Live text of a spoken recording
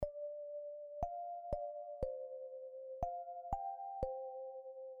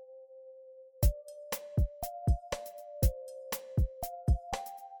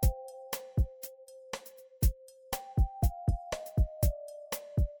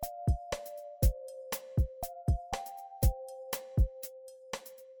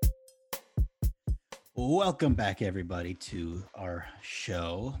Welcome back, everybody, to our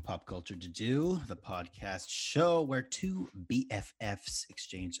show, Pop Culture To Do, the podcast show where two BFFs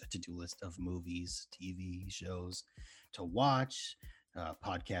exchange a to-do list of movies, TV shows to watch,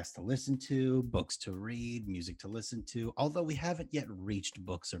 podcasts to listen to, books to read, music to listen to. Although we haven't yet reached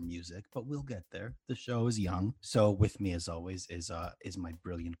books or music, but we'll get there. The show is young. So with me, as always, is my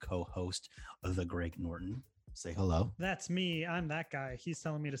brilliant co-host, the Greg Norton. Say hello. That's me. I'm that guy. He's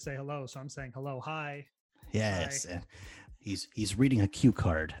telling me to say hello, so I'm saying hello. Hi. Yes, Hi. and he's reading a cue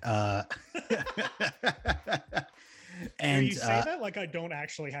card. And you say that like I don't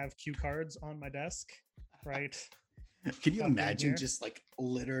actually have cue cards on my desk, right? Can you imagine just like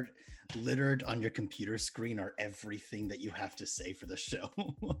littered on your computer screen are everything that you have to say for the show?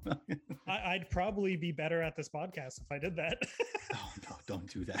 I'd probably be better at this podcast if I did that. Oh no, don't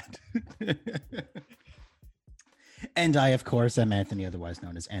do that. And I, of course, am Anthony, otherwise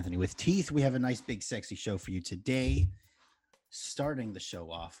known as Anthony with Teeth. We have a nice, big, sexy show for you today. Starting the show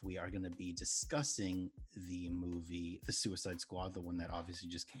off, we are going to be discussing the movie The Suicide Squad, the one that obviously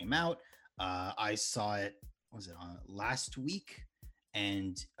just came out. I saw it, was it on last week?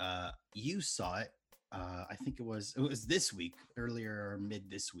 And you saw it, I think it was this week, earlier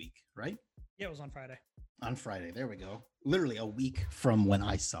mid this week, right? Yeah, it was on Friday. On Friday, there we go. Literally a week from when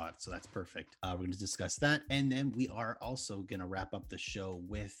I saw it, so that's perfect. We're going to discuss that, and then we are also going to wrap up the show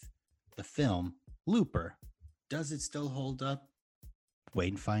with the film Looper. Does it still hold up?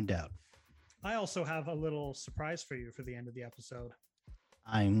 Wait and find out. I also have a little surprise for you for the end of the episode.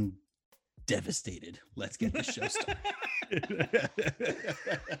 I'm devastated. Let's get the show started.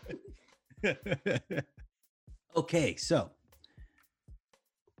 Okay, so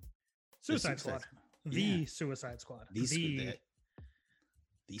Suicide Squad. The Suicide Squad. The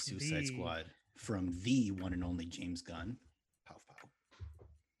Suicide Squad from the one and only James Gunn. Pow pow.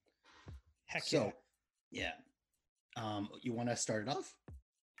 Heck so, yeah. You want to start it off?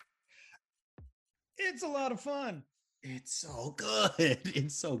 It's a lot of fun. It's so good.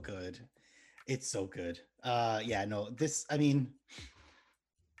 It's so good. It's so good. Yeah, no, this, I mean,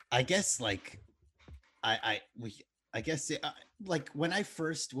 I guess like I guess like when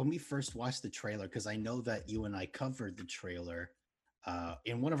we first watched the trailer, because I know that you and I covered the trailer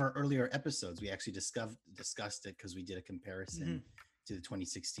in one of our earlier episodes. We actually discussed it because we did a comparison to the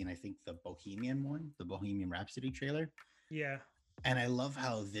 2016, I think the Bohemian Rhapsody trailer. Yeah. And I love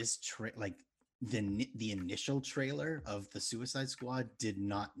how this like the initial trailer of the Suicide Squad did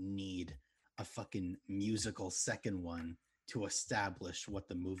not need a fucking musical second one to establish what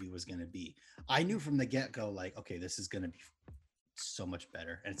the movie was going to be. I knew from the get-go, like, okay, this is going to be so much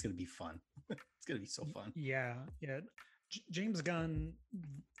better and it's going to be fun. It's going to be so fun. Yeah. James Gunn,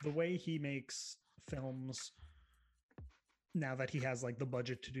 the way he makes films now that he has like the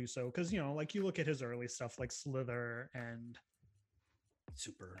budget to do so, because like you look at his early stuff like Slither and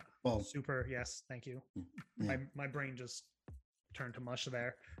Super, yes, thank you. Yeah. My brain just turned to mush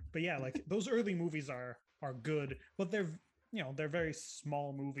there. But yeah, like those early movies are good, but they're very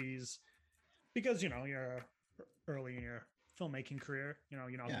small movies because you're early in your filmmaking career. You're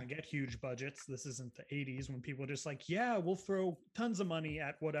not going to get huge budgets. This isn't the 80s when people are just like, yeah, we'll throw tons of money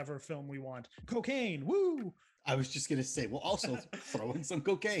at whatever film we want. Cocaine, woo! I was just going to say, we'll also throw in some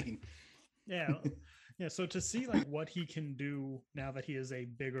cocaine. Yeah. So to see like what he can do now that he is a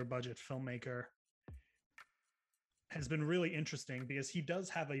bigger budget filmmaker has been really interesting, because he does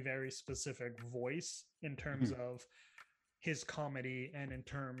have a very specific voice in terms of his comedy and in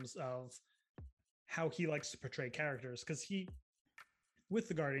terms of how he likes to portray characters. Because with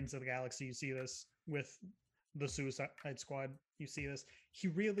the Guardians of the Galaxy, you see this. With the Suicide Squad, you see this. He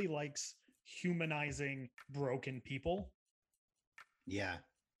really likes humanizing broken people. Yeah.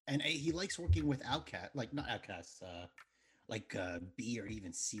 And he likes working with not outcasts, like B or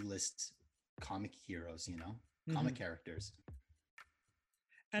even C-list comic heroes, comic characters.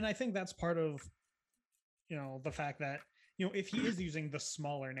 And I think that's part of, the fact that, if he is using the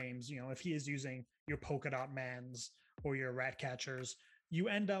smaller names, if he is using your Polka Dot Mans or your Ratcatchers, you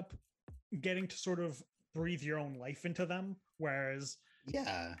end up getting to sort of breathe your own life into them. Whereas,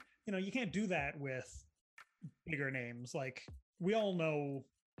 you can't do that with bigger names. Like, we all know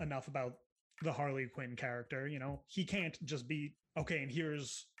enough about the Harley Quinn character. He can't just be, okay, and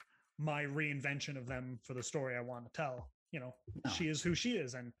here's my reinvention of them for the story I want to tell. No. She is who she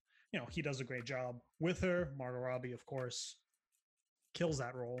is, and he does a great job with her. Margot Robbie, of course, kills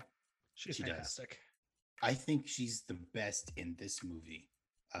that role. She's fantastic. Does. I think she's the best in this movie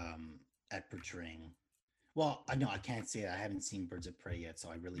at portraying. Well, I know I can't say that. I haven't seen Birds of Prey yet, so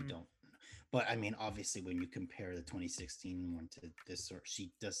I really don't. But I mean, obviously, when you compare the 2016 one to this,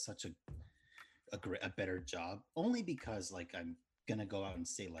 she does such a better job, only because like I'm gonna go out and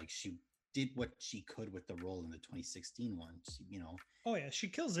say like she did what she could with the role in the 2016 one. Oh yeah, she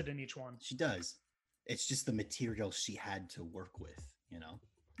kills it in each one. She does. It's just the material she had to work with.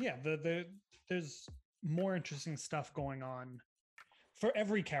 Yeah, there's more interesting stuff going on for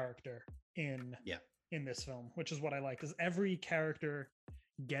every character in Yeah. in this film, which is what I like. Is every character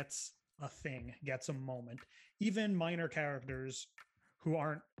gets a thing, gets a moment. Even minor characters who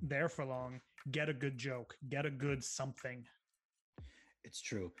aren't there for long get a good joke, get a good something. It's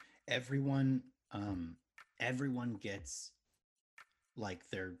true. Everyone everyone gets like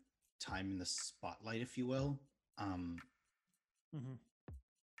their time in the spotlight, if you will. Um Mm-hmm.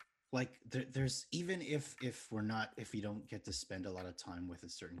 like there's, even if we're not, if you don't get to spend a lot of time with a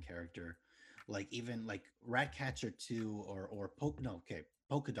certain character, like even like Ratcatcher 2 or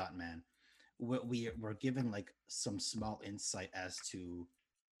Polka Dot Man, we're given like some small insight as to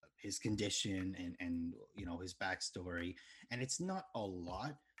his condition and his backstory, and it's not a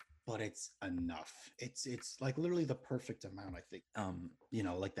lot, but it's enough. It's like literally the perfect amount, I think.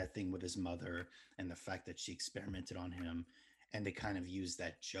 Like that thing with his mother and the fact that she experimented on him, and they kind of use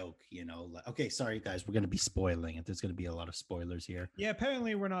that joke, like, okay, sorry guys, we're going to be spoiling it. There's going to be a lot of spoilers here. Yeah,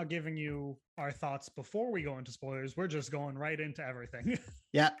 apparently we're not giving you our thoughts before we go into spoilers. We're just going right into everything.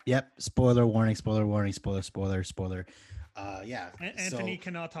 Yep. Spoiler warning, spoiler warning, spoiler. Yeah. Anthony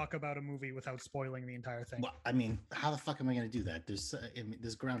cannot talk about a movie without spoiling the entire thing. Well, I mean, how the fuck am I going to do that?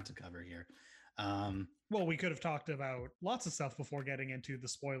 There's ground to cover here. Well, we could have talked about lots of stuff before getting into the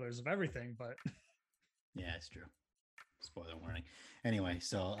spoilers of everything, but yeah, it's true. Spoiler warning. Anyway,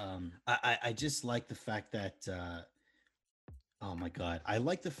 so I just like the fact that oh my god, I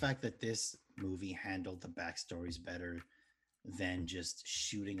like the fact that this movie handled the backstories better than just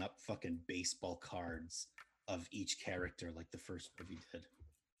shooting up fucking baseball cards of each character like the first movie did.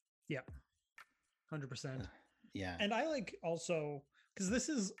 Yeah, 100%. Yeah, and I like also because this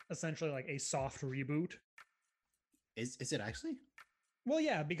is essentially like a soft reboot. Is it actually? Well,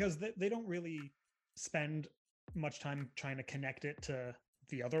 yeah, because they don't really spend much time trying to connect it to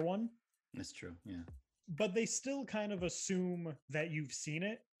the other one. That's true. Yeah. But they still kind of assume that you've seen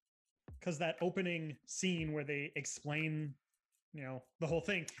it because that opening scene where they explain, the whole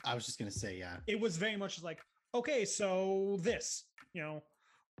thing. I was just going to say, yeah. It was very much like, okay, so this,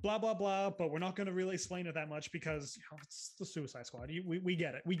 blah, blah, blah, but we're not going to really explain it that much because it's the Suicide Squad. We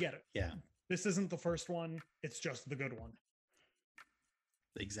get it. We get it. Yeah. This isn't the first one. It's just the good one.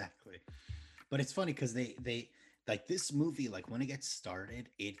 Exactly. But it's funny because they like this movie, like when it gets started,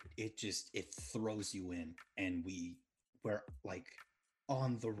 it throws you in, and we're like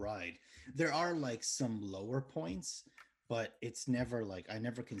on the ride. There are like some lower points, but it's never like, I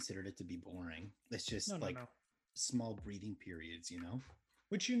never considered it to be boring. It's just no. Small breathing periods,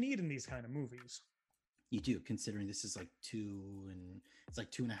 which you need in these kind of movies. You do, considering this is like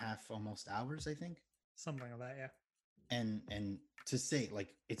 2.5 almost hours, I think. Something like that, yeah. And to say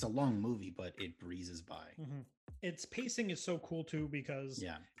like it's a long movie, but it breezes by. Mm-hmm. Its pacing is so cool too because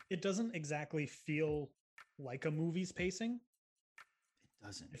yeah, it doesn't exactly feel like a movie's pacing. It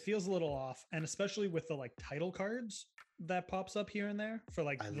doesn't. It feels a little off, and especially with the like title cards that pops up here and there for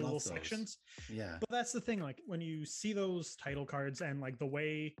like the little sections. Yeah. But that's the thing, like when you see those title cards and like the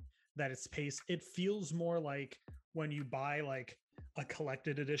way that it's paced, it feels more like when you buy like a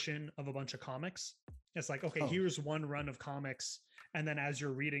collected edition of a bunch of comics. It's like, okay, here's one run of comics, and then as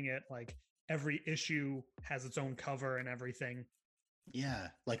you're reading it, like every issue has its own cover and everything. Yeah,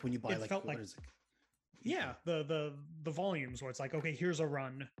 like when you buy the volumes where it's like, okay, here's a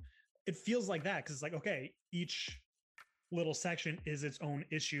run. It feels like that because it's like, okay, each little section is its own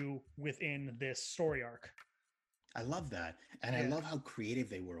issue within this story arc. I love that, and I love how creative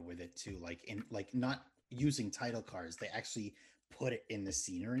they were with it too. Like in like not using title cards, they actually put it in the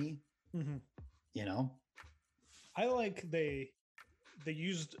scenery. Mm-hmm. I like they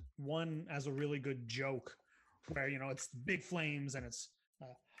used one as a really good joke where it's big flames and it's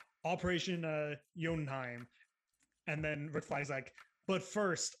Operation Jotunheim, and then Rick Flagg's like, but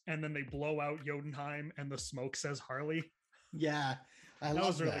first, and then they blow out Jotunheim and the smoke says Harley. Yeah, I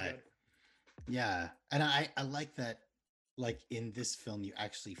love that. Really good. Yeah, and I like that. Like in this film, you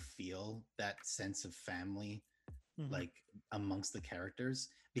actually feel that sense of family, mm-hmm. like amongst the characters,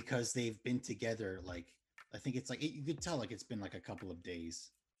 because they've been together. Like I think it's like you could tell like it's been like a couple of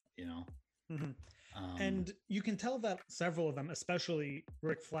days, Mm-hmm. And you can tell that several of them, especially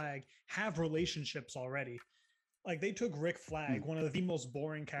Rick Flag, have relationships already. Like they took Rick Flag, one of the most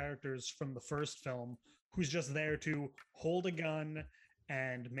boring characters from the first film, who's just there to hold a gun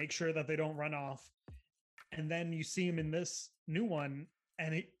and make sure that they don't run off. And then you see him in this new one,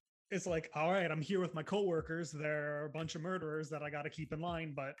 and it's like, all right, I'm here with my coworkers. They're a bunch of murderers that I got to keep in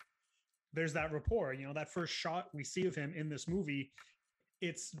line, but there's that rapport. That first shot we see of him in this movie,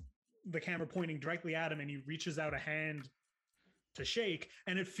 it's the camera pointing directly at him, and he reaches out a hand to shake,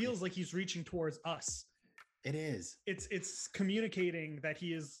 and it feels like he's reaching towards us. It is. It's communicating that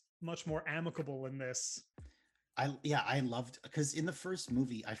he is much more amicable in this. I loved, because in the first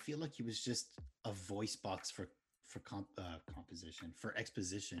movie, I feel like he was just a voice box for composition, for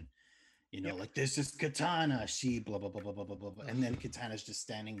exposition. Yep. Like, this is Katana, she blah blah blah blah blah blah blah, and then Katana's just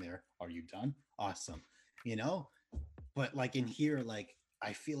standing there. Are you done? Awesome. But like in here, like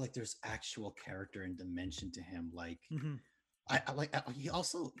I feel like there's actual character and dimension to him. Like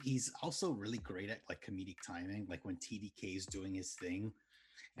he's also really great at like comedic timing. Like when TDK is doing his thing,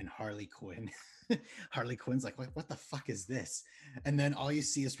 and Harley Quinn's like, what the fuck is this? And then all you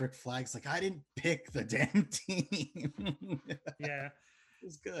see is Rick Flag's like, I didn't pick the damn team. Yeah, it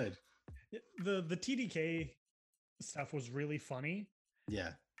was good. The TDK stuff was really funny.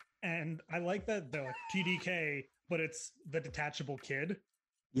 Yeah, and I like that they're like TDK, but it's the detachable kid.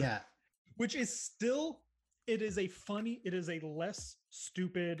 Yeah, which is still, it is a less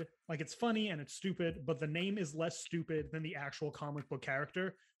stupid, like it's funny and it's stupid, but the name is less stupid than the actual comic book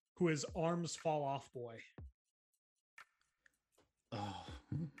character, who is Arms Fall Off Boy. Oh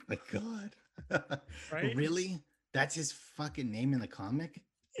my god. Right? Really? That's his fucking name in the comic?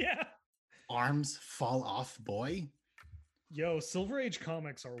 Yeah. Arms Fall Off Boy? Yo, Silver Age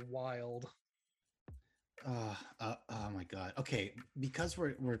comics are wild. Oh my god. Okay, because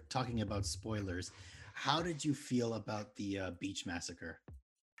we're talking about spoilers, how did you feel about the beach massacre?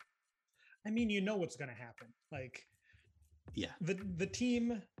 I mean, you know what's going to happen. Like, yeah, the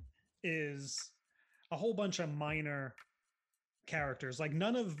team is a whole bunch of minor characters. Like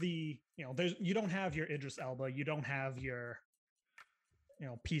none of the, you don't have your Idris Elba, you don't have your,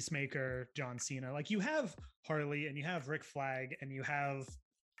 Peacemaker, John Cena. Like you have Harley and you have Rick Flag and you have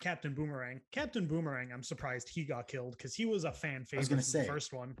Captain Boomerang. Captain Boomerang, I'm surprised he got killed because he was a fan favorite in the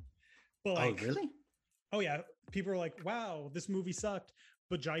first one. But like, oh really? Oh yeah, people are like, "Wow, this movie sucked,"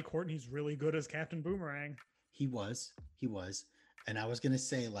 but Jai Courtney's really good as Captain Boomerang. He was, and I was gonna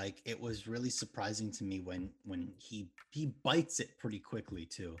say, like, it was really surprising to me when he bites it pretty quickly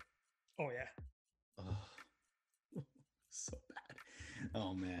too. Oh yeah. Oh, so bad.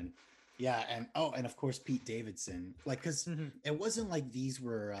 Oh man. Yeah, and of course Pete Davidson, like, because it wasn't like these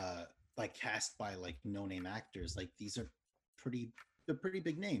were like cast by like no-name actors. Like these are they're pretty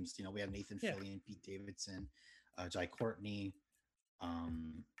big names. We have Nathan Fillion, Pete Davidson, Jai Courtney, I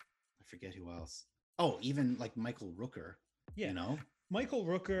forget who else. Oh, even like Michael Rooker. Yeah, Michael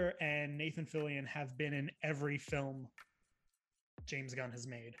Rooker and Nathan Fillion have been in every film James Gunn has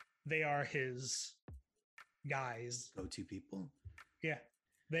made. They are his guys. Go-to people. Yeah.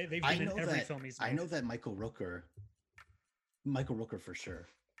 They've been in every film he's made. I know that Michael Rooker for sure.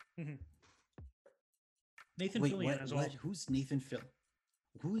 Mm-hmm. Nathan Fillion as well. Who's Nathan Fillion?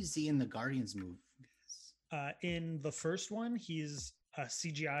 Who is he in the Guardians movies? In the first one, he's a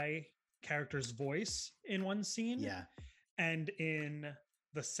CGI character's voice in one scene. Yeah. And in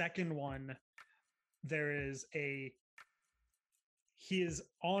the second one, he is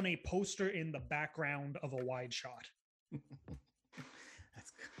on a poster in the background of a wide shot.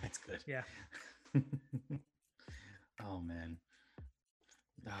 That's good. Yeah. Oh man.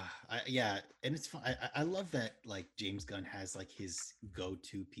 And it's fun. I love that like James Gunn has like his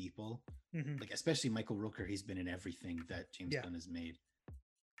go-to people, like especially Michael Rooker. He's been in everything that James Gunn has made.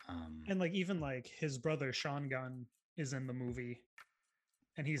 And like even like his brother Sean Gunn is in the movie,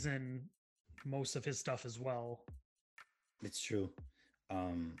 and he's in most of his stuff as well. It's true.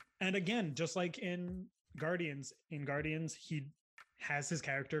 And again, just like in Guardians, he has his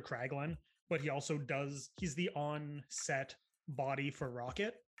character Kraglin, but he's the on-set body for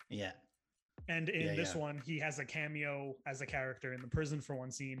Rocket. Yeah. And in this one, he has a cameo as a character in the prison for one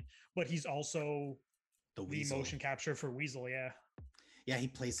scene, but he's also the motion capture for Weasel. Yeah. Yeah, he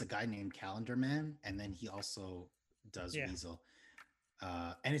plays a guy named Calendar Man, and then he also does Weasel.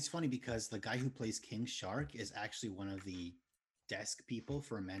 And it's funny because the guy who plays King Shark is actually one of the desk people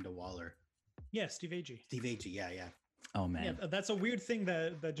for Amanda Waller. Yeah, Steve Agee. Yeah. Oh man, yeah, that's a weird thing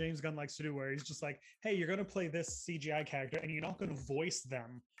that James Gunn likes to do, where he's just like, "Hey, you're gonna play this CGI character, and you're not gonna voice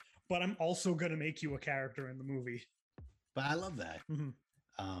them, but I'm also gonna make you a character in the movie." But I love that.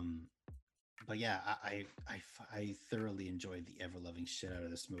 But yeah, I thoroughly enjoyed the ever-loving shit out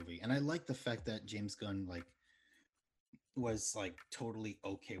of this movie, and I like the fact that James Gunn was totally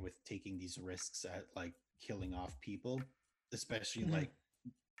okay with taking these risks at killing off people, especially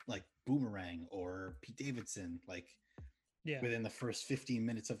like Boomerang or Pete Davidson. Yeah. within the first 15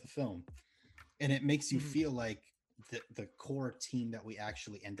 minutes of the film. And it makes you Mhm. feel like the core team that we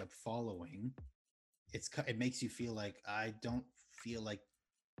actually end up following, it makes you feel like I don't feel like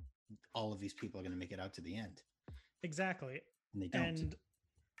all of these people are going to make it out to the end, Exactly. and they don't.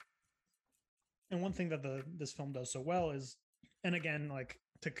 And one thing that the this film does so well is, and again, like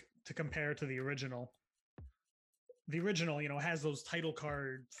to compare to the original, has those title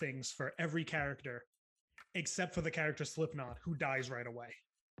card things for every character except for the character Slipknot, who dies right away.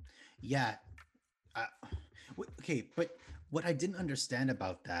 Yeah. Uh, okay, but what I didn't understand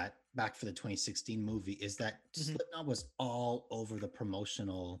about that back for the 2016 movie is that Mhm. Slipknot was all over the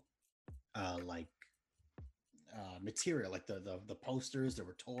promotional like material, like the posters, there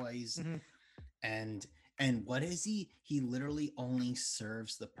were toys, Mhm. and and what is he? He literally only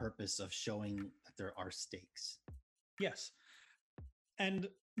serves the purpose of showing that there are stakes. Yes. And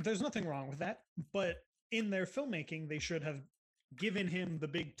there's nothing wrong with that, but in their filmmaking, they should have given him the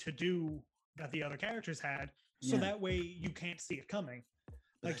big to do that the other characters had, so Yeah, that way you can't see it coming. but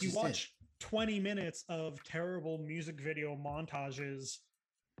Like that's you just it. watch 20 minutes of terrible music video montages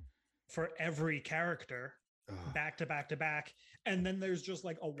for every character Ugh. back to back to back, and then there's just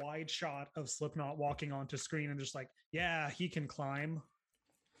like a wide shot of Slipknot walking onto screen and just like, yeah, he can climb.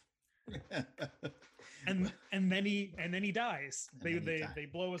 And then he dies. And They then he they died. they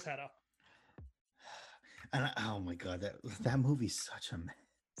blow his head up. And oh my god, that movie's such a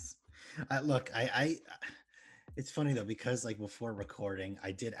mess. Look, it's funny though because like before recording,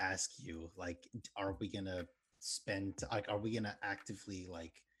 I did ask you like, are we gonna are we gonna actively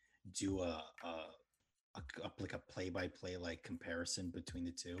like do like a play-by-play like comparison between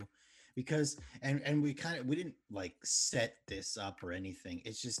the two? Because and we didn't like set this up or anything.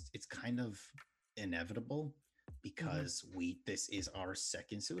 It's kind of inevitable Mhm. because this is our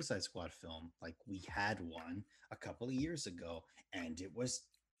second Suicide Squad film. Like we had one a couple of years ago and it was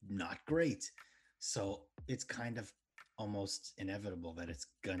not great. So it's kind of almost inevitable that it's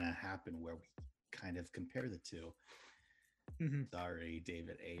gonna happen where we kind of compare the two. Mhm. Sorry,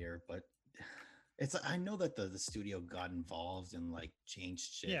 David Ayer, but it's I know that the studio got involved and like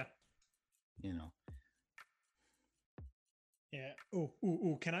changed shit, Yeah. you know. Yeah. Oh, ooh,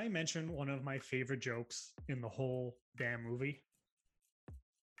 ooh. Can I mention one of my favorite jokes in the whole damn movie?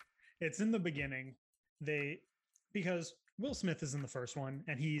 It's in the beginning. They Because Will Smith is in the first one,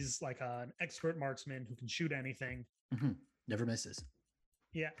 and he's like an expert marksman who can shoot anything. Mhm. Never misses.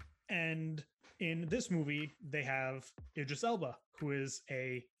 Yeah. And in this movie, they have Idris Elba, who is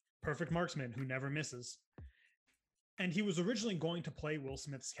a perfect marksman who never misses. And he was originally going to play Will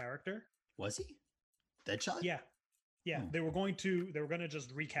Smith's character. Was he Deadshot? Yeah. Yeah. Oh. They were going to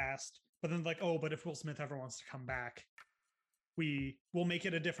just recast, but then like, oh, but if Will Smith ever wants to come back, we will make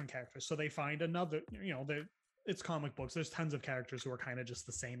it a different character. So they find another, it's comic books. There's tons of characters who are kind of just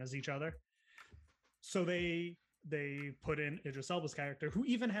the same as each other. So they put in Idris Elba's character, who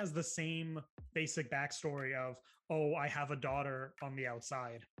even has the same basic backstory of, oh, I have a daughter on the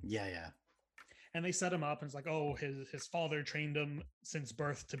outside. Yeah, yeah. And they set him up, and it's like, oh, his father trained him since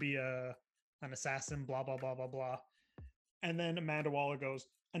birth to be an assassin, blah blah blah blah blah. And then Amanda Waller goes,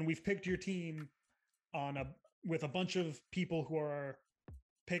 and we've picked your team on a with a bunch of people who are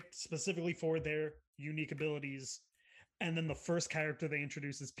picked specifically for their unique abilities. And then the first character they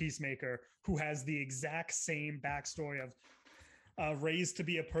introduce is Peacemaker, who has the exact same backstory of raised to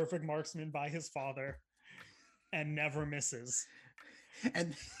be a perfect marksman by his father and never misses.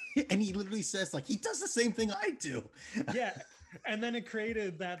 And and he literally says like he does the same thing I do. Yeah. And then it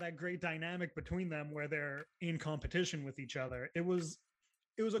created that great dynamic between them where they're in competition with each other. It was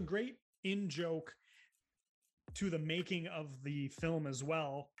a great in joke to the making of the film as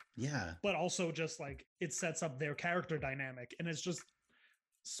well, Yeah. but also just like it sets up their character dynamic, and it's just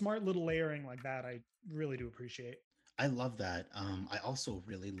smart little layering like that. I really do appreciate. I love that. I also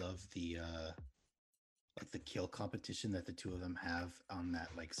really love the like the kill competition that the two of them have on that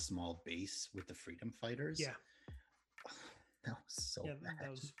like small base with the freedom fighters. Yeah. That was so Yeah, bad.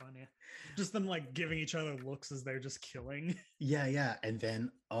 that was fun. Yeah, just them like giving each other looks as they're just killing. Yeah, yeah. And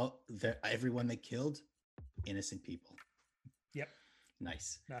then everyone they killed, innocent people. Yep.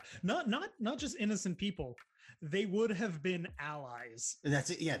 Nice. Not just innocent people. They would have been allies. That's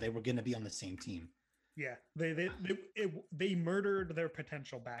it. Yeah, they were gonna be on the same team. Yeah, they murdered their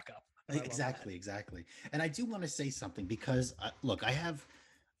potential backup. Exactly. And I do want to say something because look,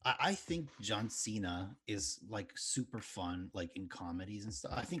 I think John Cena is like super fun, like in comedies and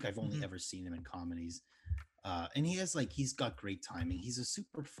stuff. I think I've only Mhm. ever seen him in comedies. And he's got great timing. He's a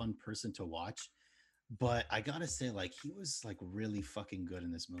super fun person to watch. But I gotta say, like, he was like really fucking good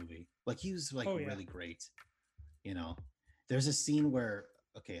in this movie. Like he was like Oh yeah. really great, you know. there's a scene where,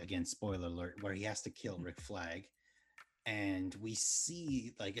 okay, again, spoiler alert, where he has to kill Rick Flag, and we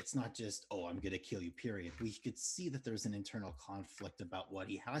see like it's not just, oh, I'm gonna kill you, period. We could see that there's an internal conflict about what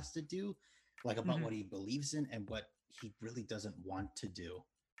he has to do, like about Mhm. what he believes in and what he really doesn't want to do,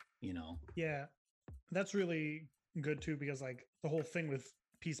 you know. Yeah, that's really good too, because like the whole thing with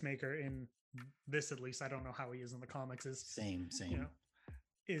Peacemaker in this, at least, I don't know how he is in the comics, is, Same, you same. know,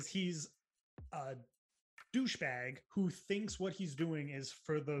 is he's a douchebag who thinks what he's doing is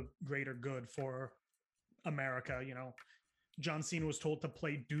for the greater good for America. John Cena was told to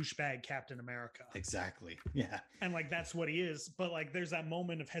play douchebag Captain America. Exactly. Yeah. And like that's what he is. But like there's that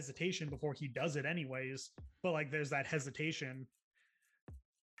moment of hesitation before he does it anyways. But like there's that hesitation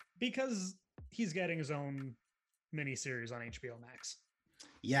because he's getting his own miniseries on HBO Max.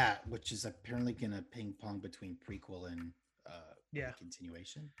 Yeah, which is apparently gonna ping pong between prequel and Yeah.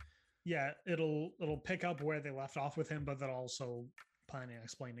 continuation. Yeah, it'll pick up where they left off with him, but they're also planning on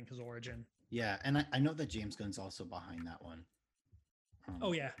explaining his origin. Yeah, and I know that James Gunn's also behind that one.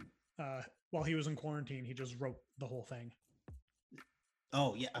 Oh yeah. While he was in quarantine, he just wrote the whole thing.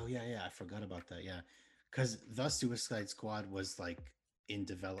 Oh yeah, I forgot about that. Yeah, because the Suicide Squad was like in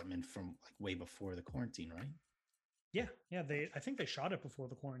development from like way before the quarantine, right? Yeah, I think they shot it before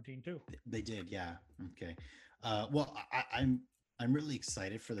the quarantine too. They did, yeah. Okay. Well, I'm really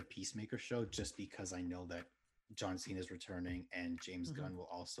excited for the Peacemaker show just because I know that John Cena is returning and James Gunn will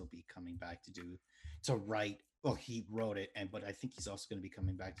also be coming back to write. Well, he wrote it, but I think he's also going to be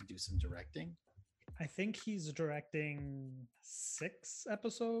coming back to do some directing. I think he's directing 6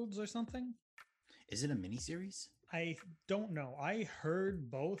 episodes or something. Is it a miniseries? I don't know. I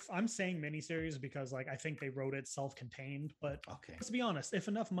heard both. I'm saying miniseries because like I think they wrote it self-contained, but Okay. let's be honest, if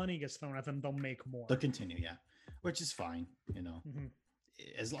enough money gets thrown at them, they'll make more. They'll continue, yeah. Which is fine, you know.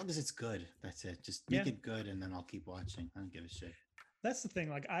 As long as it's good, that's it. Just make it good and then I'll keep watching. I don't give a shit. That's the thing.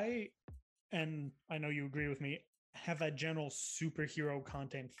 Like I know you agree with me, have that general superhero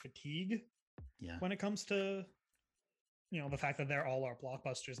content fatigue. Yeah. When it comes to the fact that they're all our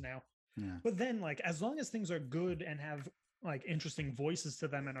blockbusters now. Yeah. But then like as long as things are good and have like interesting voices to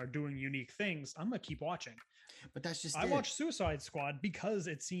them and are doing unique things, I'm gonna keep watching. But that's just I watched Suicide Squad because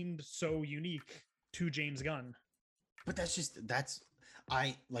it seemed so unique to James Gunn. But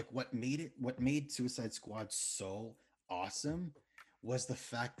what made Suicide Squad so awesome was the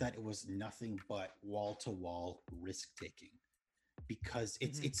fact that it was nothing but wall-to-wall risk-taking. Because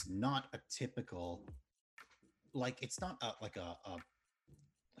it's not a typical, like it's not a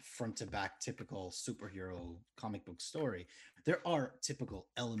front to back typical superhero comic book story. There are typical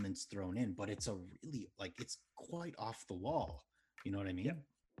elements thrown in, but it's a really it's quite off the wall. You know what I mean?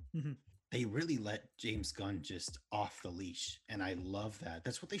 Yep. They really let James Gunn just off the leash, and I love that.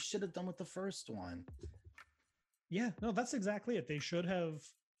 That's what they should have done with the first one. Yeah, no, that's exactly it. They should have.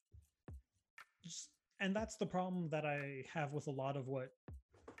 And that's the problem that I have with a lot of what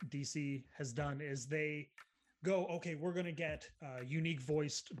DC has done is they go, okay, we're going to get unique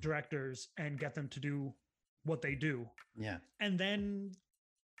voiced directors and get them to do what they do. Yeah. And then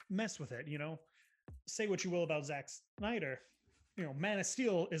mess with it, say what you will about Zack Snyder. Man of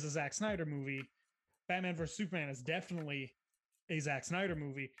Steel is a Zack Snyder movie. Batman vs. Superman is definitely a Zack Snyder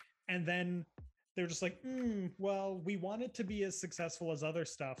movie. And then they're just like, well, we want it to be as successful as other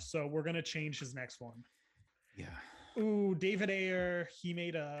stuff, so we're going to change his next one. Yeah. Ooh, David Ayer, he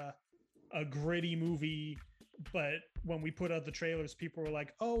made a gritty movie, but when we put out the trailers, people were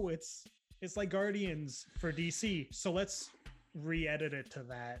like, oh, it's like Guardians for DC, so let's re-edit it to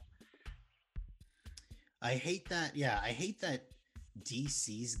that. I hate that. Yeah, I hate that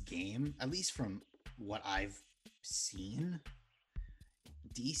DC's game, at least from what I've seen,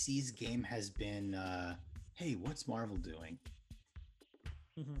 DC's game has been, hey, what's Marvel doing?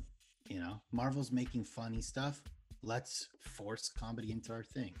 Marvel's making funny stuff. Let's force comedy into our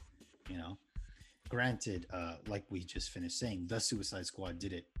thing. Granted, like we just finished saying, the Suicide Squad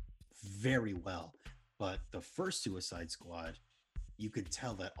did it very well, but the first Suicide Squad, you could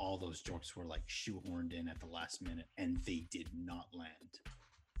tell that all those jokes were like shoehorned in at the last minute, and they did not land.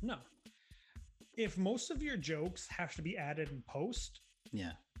 No. If most of your jokes have to be added in post,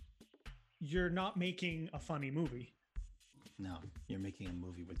 you're not making a funny movie. No, you're making a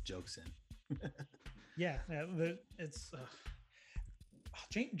movie with jokes in. It's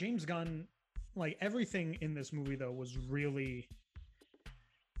James Gunn. Like everything in this movie, though, was really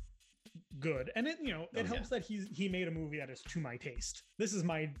good, and it helps that he made a movie that is to my taste. This is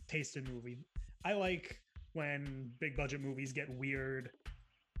my taste in movie. I like when big budget movies get weird,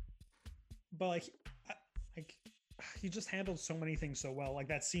 but he just handled so many things so well. Like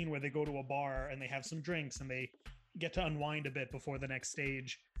that scene where they go to a bar and they have some drinks and they get to unwind a bit before the next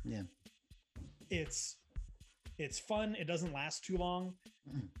stage. Yeah. It's fun. It doesn't last too long,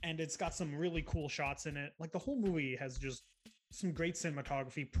 and it's got some really cool shots in it. Like the whole movie has just some great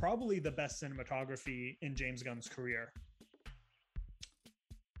cinematography. Probably the best cinematography in James Gunn's career.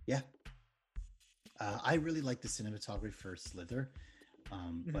 Yeah. I really like the cinematography for Slither,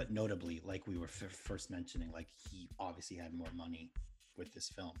 but notably, like we were first mentioning, like he obviously had more money with this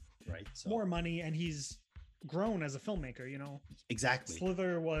film, right? So more money, and he's grown as a filmmaker. Exactly.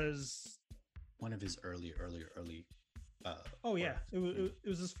 Slither was one of his early. Oh yeah, it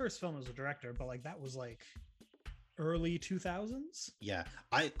was his first film as a director, but like that was like early 2000s. Yeah,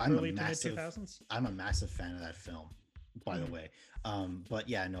 I'm early a massive 2000s. I'm a massive fan of that film, by the way. But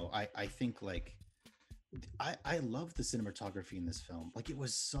yeah, no, I think like I love the cinematography in this film. Like it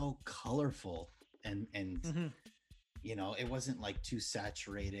was so colorful and it wasn't like too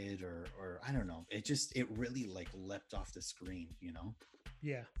saturated or I don't know. It really like leapt off the screen,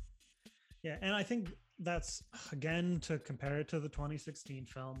 Yeah. Yeah, and I think that's, again, to compare it to the 2016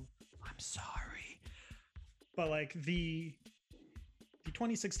 film, I'm sorry, but like the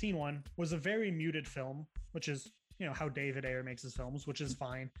 2016 one was a very muted film, which is how David Ayer makes his films, which is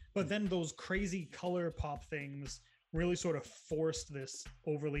fine. But then those crazy color pop things really sort of forced this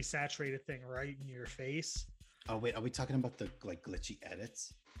overly saturated thing right in your face. Oh wait, are we talking about the like glitchy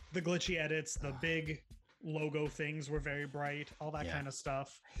edits? The glitchy edits, the big logo things were very bright, all that kind of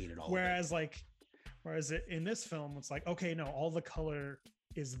stuff. I hated all whereas in this film, it's like, okay, no, all the color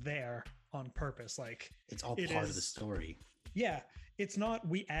is there on purpose. Like it's all part of the story. Yeah, it's not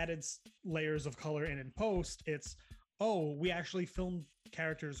we added layers of color in post. It's we actually filmed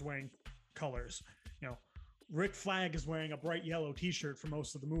characters wearing colors. Rick Flag is wearing a bright yellow t-shirt for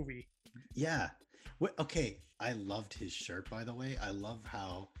most of the movie. Yeah. Okay, I loved his shirt, by the way. I love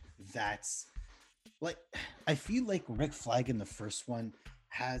how that's like, I feel like Rick Flag in the first one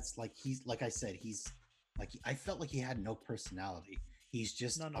has like, he's like I said, he's like, I felt like he had no personality. He's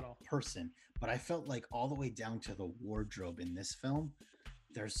just a person. But I felt like all the way down to the wardrobe in this film,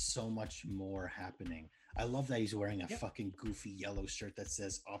 there's so much more happening. I love that he's wearing a fucking goofy yellow shirt that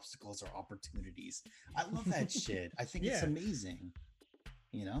says obstacles are opportunities. I love that shit. I think it's amazing.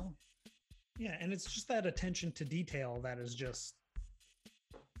 Yeah, and it's just that attention to detail that is just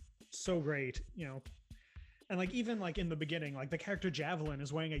so great, and like even like in the beginning, like the character Javelin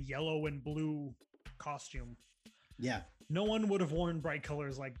is wearing a yellow and blue costume. Yeah, no one would have worn bright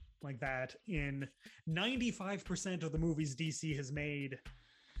colors like that in 95% of the movies DC has made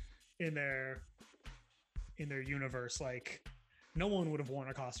in their universe. Like no one would have worn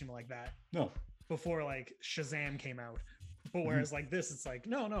a costume like that before like Shazam came out. But whereas like this, it's like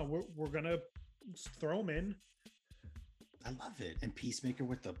no, we're gonna throw them in. I love it. And Peacemaker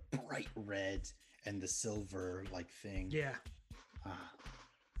with the bright red and the silver like thing. Yeah.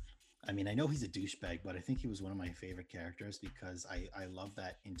 I mean, I know he's a douchebag, but I think he was one of my favorite characters because I love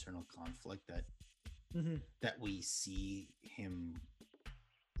that internal conflict that we see him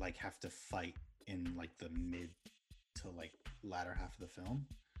like have to fight in like the mid to like latter half of the film.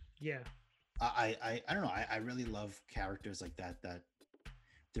 Yeah. I don't know. I really love characters like that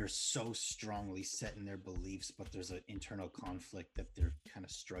they're so strongly set in their beliefs, but there's an internal conflict that they're kind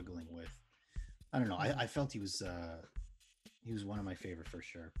of struggling with. I don't know. I felt he was one of my favorite for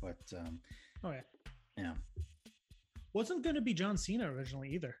sure. But yeah. Wasn't going to be John Cena originally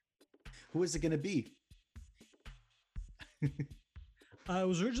either. Who is it going to be? It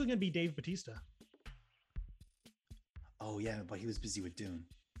was originally going to be Dave Bautista. Oh yeah, but he was busy with Dune.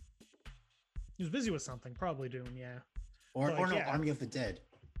 He was busy with something, probably Dune, yeah. Or Army of the Dead.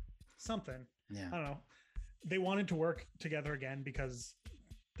 Something. Yeah. I don't know. They wanted to work together again because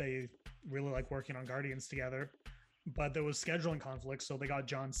they really like working on Guardians together, but there was scheduling conflicts, so they got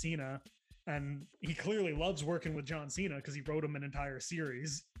John Cena, and he clearly loves working with John Cena because he wrote him an entire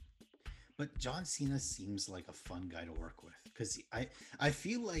series. But John Cena seems like a fun guy to work with because I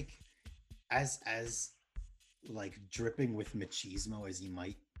feel like as like dripping with machismo as he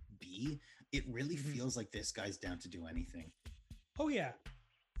might be, it really feels like this guy's down to do anything. Oh yeah.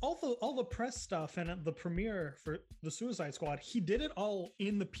 All the press stuff and the premiere for the Suicide Squad, he did it all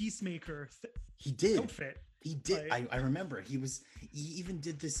in the Peacemaker outfit. He did. Like, I remember he even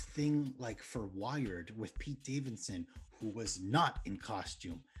did this thing like for Wired with Pete Davidson, who was not in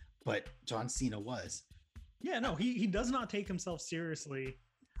costume, but John Cena was. Yeah, no, he does not take himself seriously,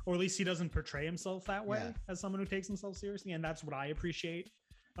 or at least he doesn't portray himself that way as someone who takes himself seriously. And that's what I appreciate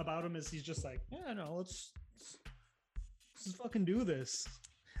about him, is he's just like, yeah, no, let's fucking do this.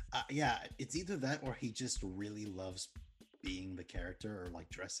 Yeah, it's either that or he just really loves being the character or like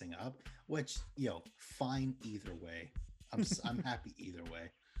dressing up, which fine either way. I'm happy either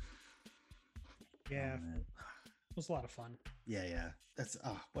way. Yeah, Oh, man. it was a lot of fun. Yeah. That's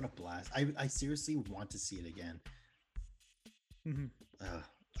what a blast. I seriously want to see it again. Mm-hmm.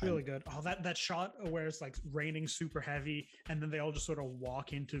 It's really good. Oh, that shot where it's like raining super heavy, and then they all just sort of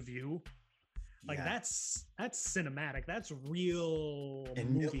walk into view. Like that's cinematic. That's real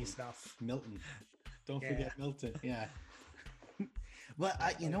and movie Milton, stuff. Milton, don't forget Milton. Yeah.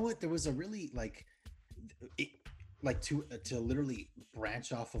 But you know what? There was a really to literally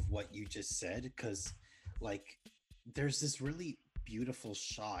branch off of what you just said, because like there's this really beautiful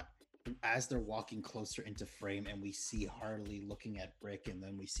shot as they're walking closer into frame, and we see Harley looking at Rick, and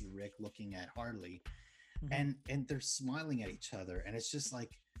then we see Rick looking at Harley, and they're smiling at each other, and it's just like,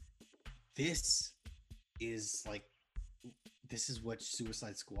 this is what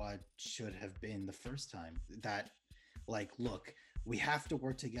Suicide Squad should have been the first time. That like, look, we have to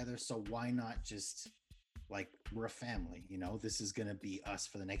work together, so why not just like, we're a family, this is gonna be us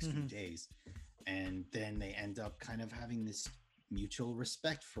for the next few days. And then they end up kind of having this mutual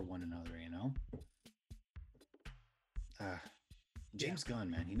respect for one another, James Gunn,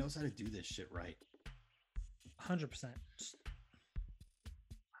 man, he knows how to do this shit right. 100%.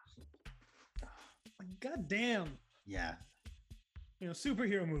 God damn. Yeah.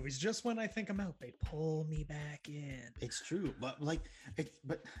 Superhero movies, just when I think I'm out, they pull me back in. It's true. But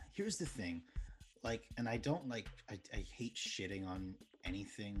but here's the thing. Like, and I don't I hate shitting on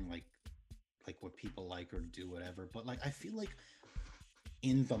anything like what people like or do whatever, but like, I feel like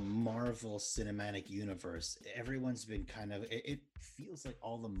in the Marvel Cinematic Universe, everyone's been kind of, it feels like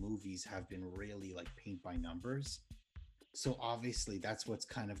all the movies have been really like paint by numbers. So obviously that's what's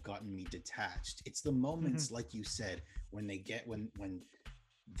kind of gotten me detached. It's the moments, like you said, when they get, when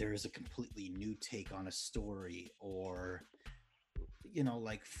there's a completely new take on a story, or,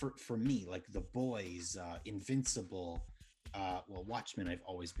 like for me, like The Boys, Invincible, Watchmen, I've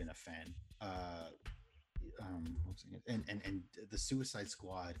always been a fan. And the Suicide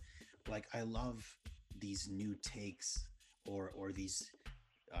Squad, like, I love these new takes or these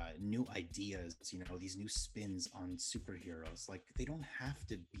new ideas, these new spins on superheroes. Like, they don't have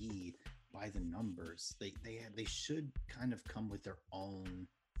to be by the numbers. They should kind of come with their own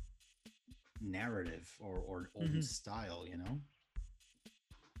narrative or own style,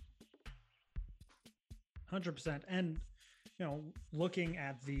 100%. And looking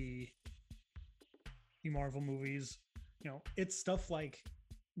at the Marvel movies, it's stuff like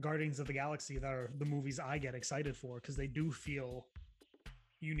Guardians of the Galaxy that are the movies I get excited for, because they do feel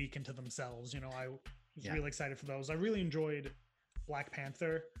unique into themselves. I was really excited for those. I really enjoyed Black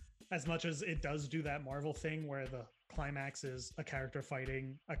Panther, as much as it does do that Marvel thing where the climax is a character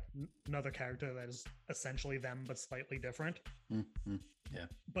fighting another character that is essentially them but slightly different. Yeah.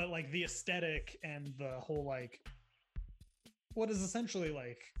 But like the aesthetic and the whole like what is essentially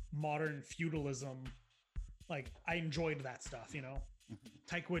like modern feudalism, like I enjoyed that stuff.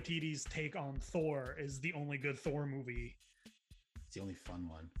 Taika Waititi's take on Thor is the only good Thor movie. It's the only fun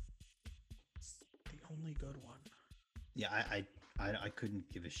one. It's the only good one. Yeah, I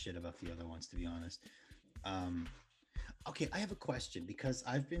couldn't give a shit about the other ones, to be honest. Okay, I have a question, because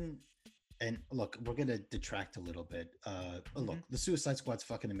I've been, and look, we're gonna detract a little bit. Look, the Suicide Squad's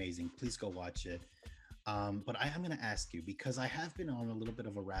fucking amazing. Please go watch it. But I am gonna ask you, because I have been on a little bit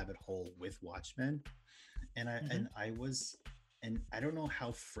of a rabbit hole with Watchmen, and I don't know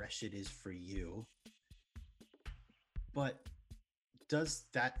how fresh it is for you, but does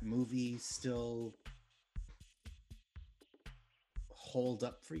that movie still hold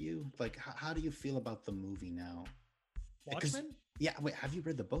up for you? Like, how do you feel about the movie now? Watchmen? Yeah, wait, have you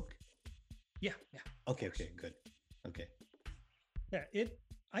read the book? Yeah. Okay, good. Okay. Yeah,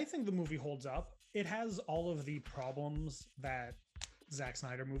 I think the movie holds up. It has all of the problems that Zack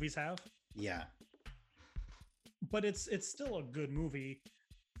Snyder movies have. Yeah. But it's still a good movie.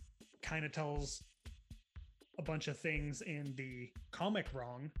 Kind of tells a bunch of things in the comic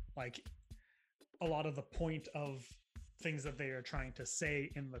wrong. Like, a lot of the point of things that they are trying to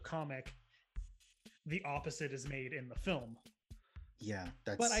say in the comic, the opposite is made in the film. Yeah,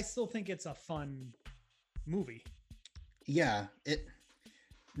 but I still think it's a fun movie. Yeah, it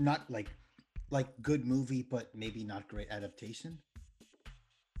not like good movie, but maybe not great adaptation.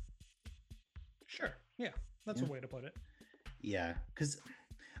 Sure. Yeah, that's a way to put it. Yeah, because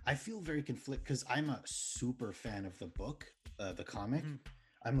I feel very conflicted, because I'm a super fan of the book, the comic.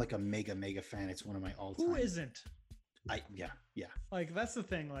 I'm like a mega fan. It's one of my all-time. Who isn't? Yeah. Like, that's the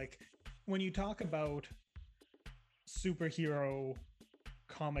thing. Like, when you talk about superhero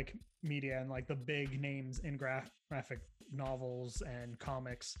comic media and like the big names in graphic novels and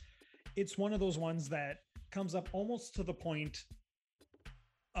comics, it's one of those ones that comes up almost to the point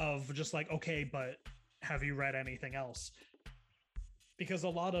of just like, okay, but have you read anything else? Because a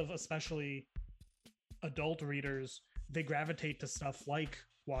lot of, especially adult readers, they gravitate to stuff like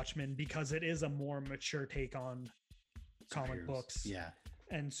Watchmen because it is a more mature take on comic books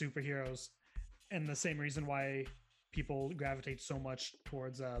and superheroes. And the same reason why people gravitate so much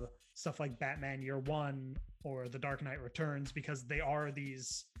towards stuff like Batman Year One or The Dark Knight Returns, because they are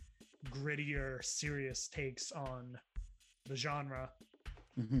these grittier, serious takes on the genre.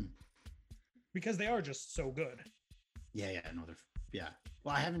 Mm-hmm. Because they are just so good.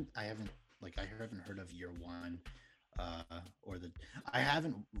 Well, I haven't heard of Year One, I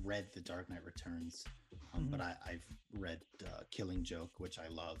haven't read The Dark Knight Returns, but I've read Killing Joke, which I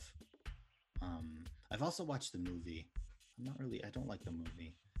love. I've also watched the movie. I don't like the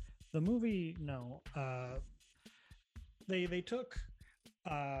movie. The movie, no. They took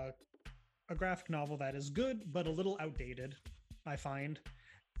a graphic novel that is good but a little outdated, I find,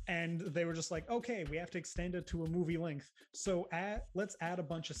 and they were just like, okay, we have to extend it to a movie length, so let's add a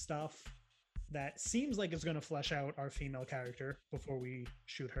bunch of stuff that seems like it's going to flesh out our female character before we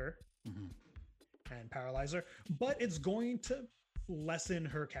shoot her and paralyze her, but it's going to lessen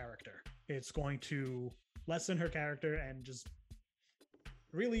her character. It's going to lessen her character and just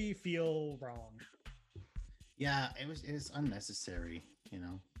really feel wrong. Yeah, it was unnecessary, you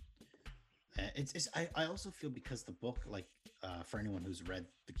know. I also feel because the book, like, for anyone who's read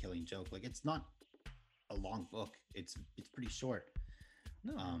The Killing Joke, like, it's not a long book. It's pretty short.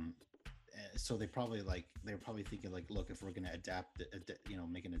 No. So they were probably thinking, like, look, if we're going to adapt,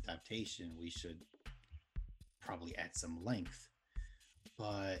 make an adaptation, we should probably add some length.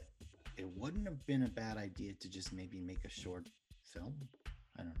 But it wouldn't have been a bad idea to just maybe make a short film.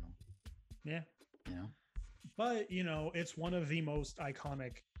 I don't know. Yeah. You know? But, it's one of the most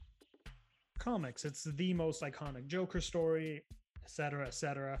iconic comics. It's the most iconic Joker story, etc.,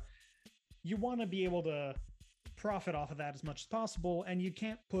 etc. You want to be able to profit off of that as much as possible, and you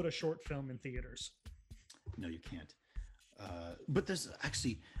can't put a short film in theaters. No, you can't. But there's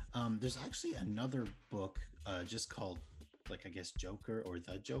actually another book just called, like, I guess Joker or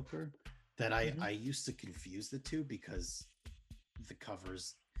The Joker, that I used to confuse the two because the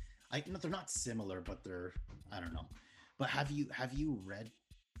covers, they're not similar, but they're, I don't know. But have you read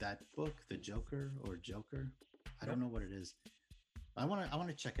that book, The Joker or Joker? I don't know what it is. I want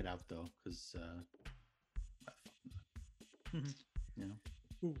to check it out though, because you know.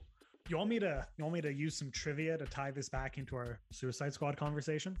 Ooh. You want me to use some trivia to tie this back into our Suicide Squad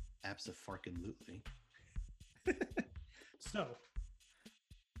conversation? Abso-fucking-lutely. So,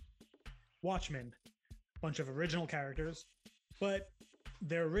 Watchmen, bunch of original characters, but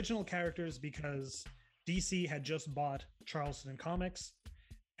they're original characters because DC had just bought Charleston Comics,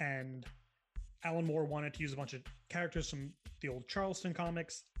 and Alan Moore wanted to use a bunch of characters from the old Charleston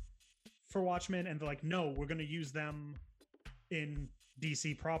comics for Watchmen, and they're like, no, we're going to use them in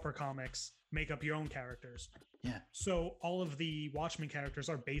DC proper comics, make up your own characters. Yeah. So all of the Watchmen characters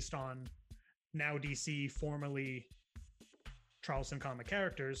are based on now DC, formerly Charleston comic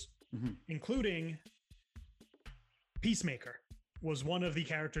characters, including Peacemaker was one of the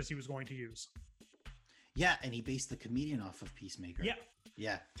characters he was going to use. Yeah, and he based the comedian off of Peacemaker. Yeah.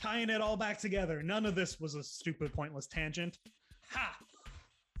 Yeah. Tying it all back together. None of this was a stupid, pointless tangent. Ha!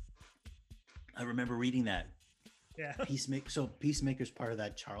 I remember reading that. Yeah. Peacemaker's part of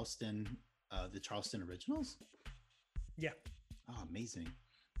that Charleston, the Charleston Originals? Yeah. Oh, amazing.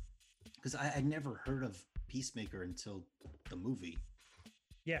 Because I never heard of Peacemaker until the movie.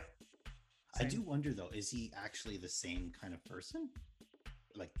 Yeah. Same. I do wonder, though, is he actually the same kind of person?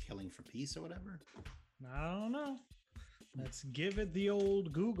 Like killing for peace or whatever? I don't know. Let's give it the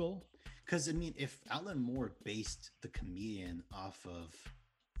old Google. Because, I mean, if Alan Moore based the comedian off of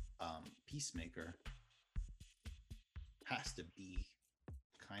Peacemaker, has to be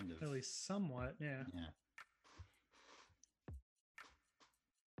kind of... At least somewhat, yeah. Yeah.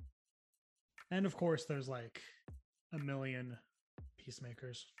 And, of course, there's like a million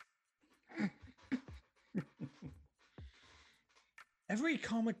Peacemakers. Every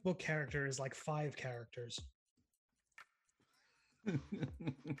comic book character is like 5 characters.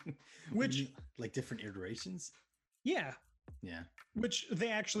 Which, like different iterations? Yeah. Yeah. Which they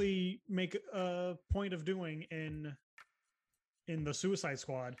actually make a point of doing in the Suicide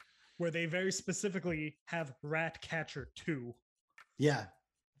Squad, where they very specifically have Ratcatcher 2. Yeah.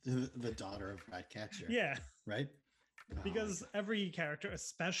 The daughter of Ratcatcher. Yeah. Right? Because every character,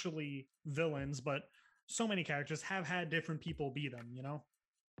 especially villains, but so many characters have had different people be them, you know?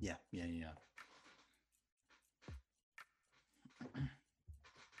 Yeah.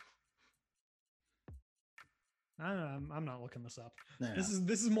 I'm not looking this up. No, This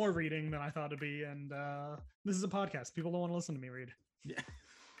is more reading than I thought it'd be, and this is a podcast. People don't want to listen to me read. yeah.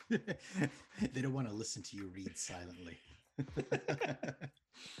 They don't want to listen to you read silently.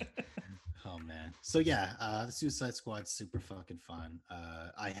 Oh man. So yeah, the Suicide Squad's super fucking fun.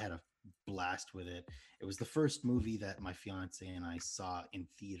 I had a blast with it. It was the first movie that my fiance and I saw in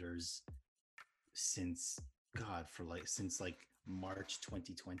theaters since since March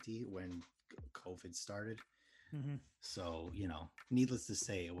 2020 when COVID started. Mm-hmm. So, needless to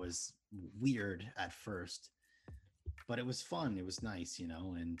say, it was weird at first, but it was fun. It was nice,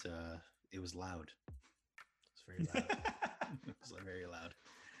 and it was loud. It was very loud. It was very loud.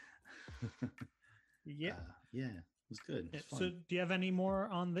 Yeah. Yeah, it was good. It was so do you have any more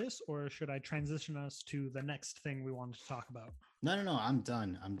on this, or should I transition us to the next thing we wanted to talk about? No, I'm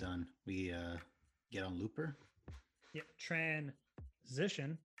done. We get on Looper. Yeah,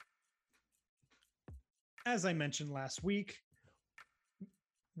 transition. As I mentioned last week,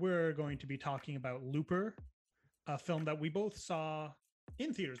 we're going to be talking about Looper, a film that we both saw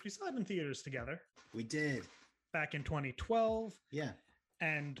in theaters. We saw it in theaters together. We did. Back in 2012. Yeah.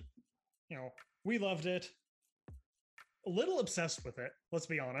 And, we loved it. A little obsessed with it, let's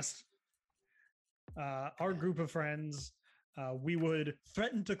be honest. Our group of friends, we would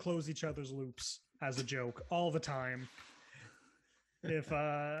threaten to close each other's loops as a joke all the time. If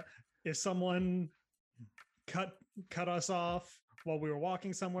someone cut us off while we were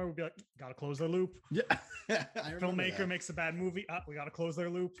walking somewhere, we'd be like, gotta close their loop. Yeah. Filmmaker makes a bad movie, we gotta close their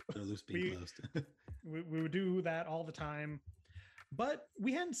loop. Their loop's being closed. we would do that all the time, but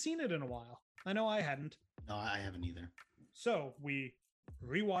we hadn't seen it in a while. I know I hadn't. No, I haven't either. So we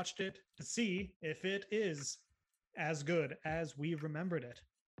rewatched it to see if it is as good as we remembered it.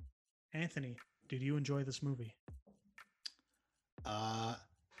 Anthony, did you enjoy this movie? Yeah,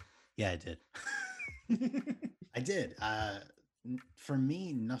 I did. I did. For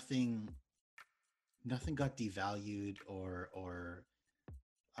me, nothing got devalued or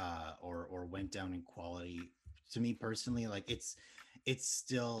went down in quality. To me personally, like it's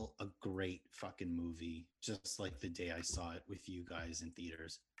still a great fucking movie, just like the day I saw it with you guys in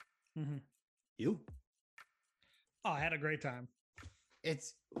theaters. Mm-hmm. You? Oh, I had a great time.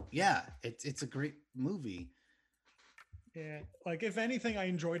 It's a great movie. Yeah, like if anything, I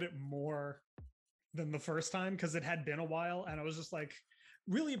enjoyed it more than the first time because it had been a while, and I was just like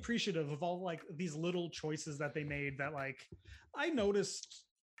really appreciative of all like these little choices that they made that like I noticed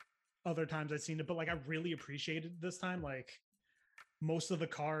other times I'd seen it, but like I really appreciated this time. Like most of the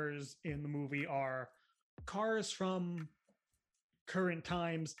cars in the movie are cars from current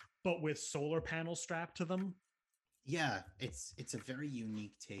times, but with solar panels strapped to them. Yeah, it's a very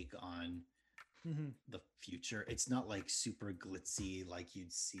unique take on the future. It's not like super glitzy like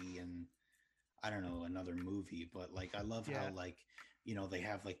you'd see in, I don't know, another movie, but like I love how like, they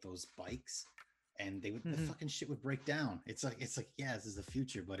have like those bikes and the fucking shit would break down. It's like yeah, this is the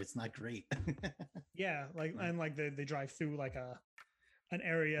future, but it's not great. Yeah, like and like they drive through like an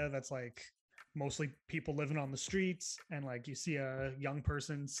area that's like mostly people living on the streets, and like you see a young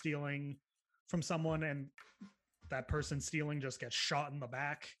person stealing from someone and that person stealing just gets shot in the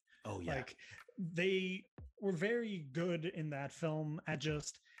back. Oh yeah. Like they were very good in that film at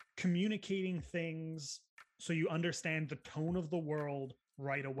just communicating things so you understand the tone of the world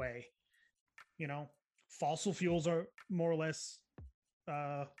right away. Fossil fuels are more or less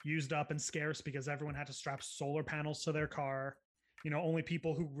used up and scarce because everyone had to strap solar panels to their car. Only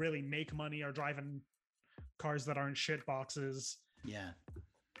people who really make money are driving cars that aren't shit boxes. Yeah.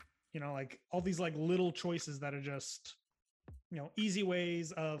 Like all these like little choices that are just, easy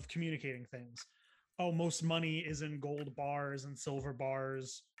ways of communicating things. Oh, most money is in gold bars and silver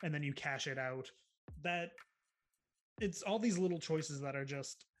bars, and then you cash it out. That it's all these little choices that are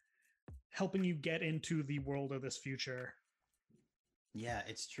just helping you get into the world of this future. Yeah,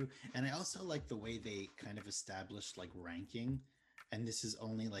 it's true. And I also like the way they kind of established like ranking. And this is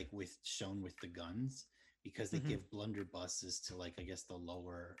only like shown with the guns, because they give blunderbusses to like, I guess the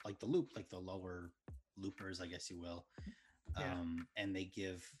lower, like the lower loopers, I guess you will. Yeah. And they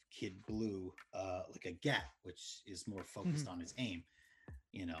give Kid Blue like a gat, which is more focused on his aim,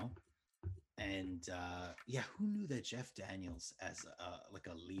 and who knew that Jeff Daniels as like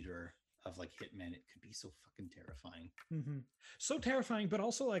a leader of like hitmen, it could be so fucking terrifying. So terrifying, but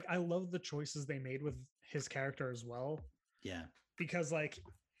also like I love the choices they made with his character as well. Yeah, because like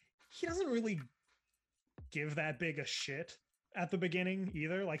he doesn't really give that big a shit at the beginning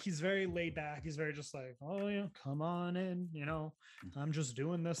either. Like he's very laid back. He's very just like, oh yeah, come on in, I'm just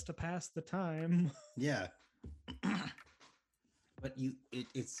doing this to pass the time. Yeah. but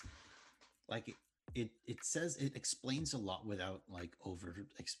it's like it explains a lot without like over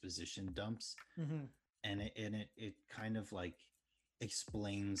exposition dumps, Hmm. and it kind of like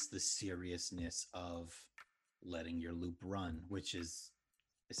explains the seriousness of letting your loop run, which is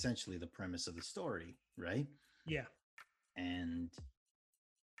essentially the premise of the story, right? Yeah. And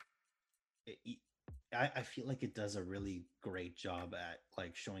it, I feel like it does a really great job at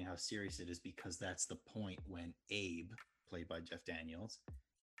like showing how serious it is, because that's the point when Abe, played by Jeff Daniels,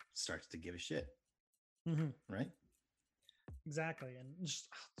 starts to give a shit, Hmm. right? Exactly. And just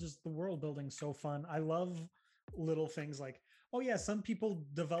the world building so fun. I love little things like, oh yeah, some people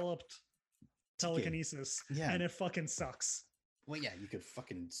developed TK, telekinesis yeah. and it fucking sucks. Well, yeah, you could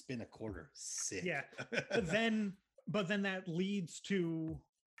fucking spin a quarter. Yeah. Sick. But then but then that leads to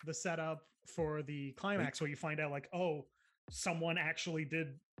the setup for the Wait. climax where you find out like, oh, someone actually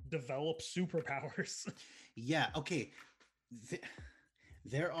did develop superpowers. Yeah. Okay. Th-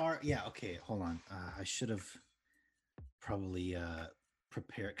 there are. Yeah. Okay. Hold on. I should have probably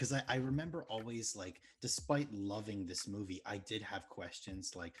prepared, because I remember always like, despite loving this movie, I did have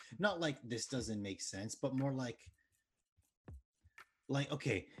questions, like not like this doesn't make sense, but more like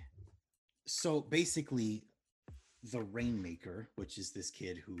okay. So basically, the Rainmaker, which is this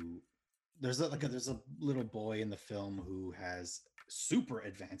kid who Mhm. there's a little boy in the film who has super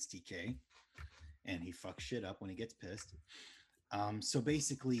advanced TK, and he fucks shit up when he gets pissed. So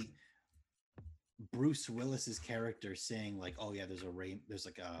basically, Bruce Willis's character saying like, "Oh yeah, there's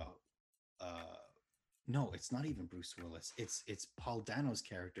like uh, no, it's not even Bruce Willis. It's Paul Dano's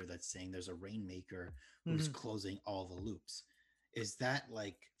character that's saying there's a Rainmaker who's Mhm. closing all the loops." Is that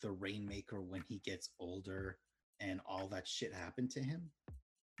like the Rainmaker when he gets older and all that shit happened to him,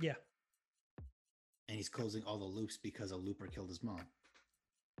 Yeah. and he's closing all the loops because a looper killed his mom?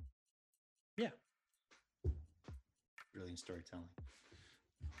 Yeah. Brilliant storytelling.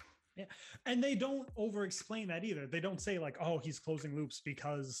 Yeah. And they don't over explain that either. They don't say like, oh, he's closing loops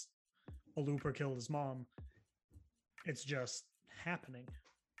because a looper killed his mom. It's just happening.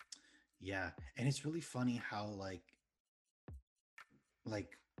 Yeah, and it's really funny how like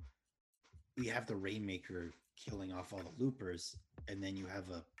we have the Rainmaker killing off all the loopers, and then you have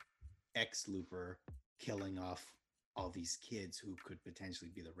a ex looper killing off all these kids who could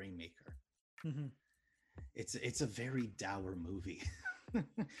potentially be the Rainmaker. Hmm. It's a very dour movie.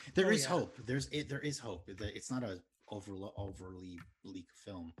 There Oh is yeah. hope. There is hope. It's not a overly bleak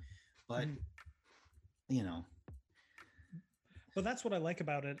film, but Mhm. you know, But that's what I like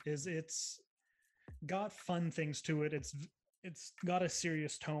about it is it's got fun things to it. It's got a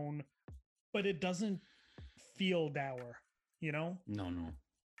serious tone, but it doesn't feel dour, you know? no, no,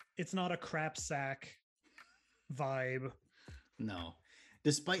 It's not a crap sack vibe. no.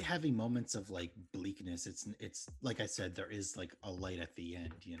 Despite having moments of like bleakness, it's like I said, there is like a light at the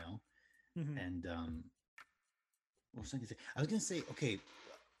end, you know. Hmm. And what was I gonna say? I was gonna say, okay,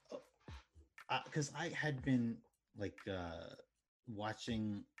 because I had been like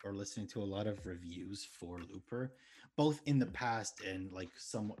watching or listening to a lot of reviews for Looper, both in the past and like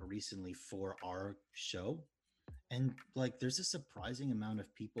somewhat recently for our show. And like, there's a surprising amount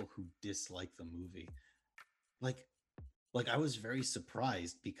of people who dislike the movie. Like, like I was very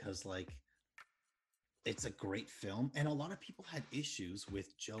surprised, because like it's a great film, and a lot of people had issues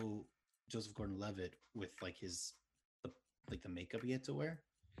with Joseph Gordon-Levitt with like the like the makeup he had to wear.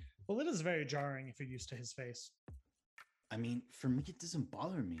 Well, it is very jarring if you're used to his face. I mean, for me, it doesn't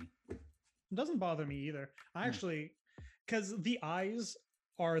bother me. It doesn't bother me either. I Yeah. actually, because the eyes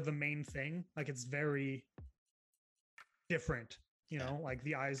are the main thing. Like it's very different, you Yeah. know, like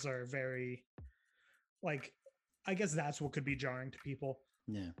the eyes are very, like, I guess that's what could be jarring to people.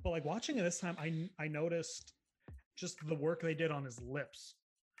 Yeah. But like watching it this time, I noticed just the work they did on his lips.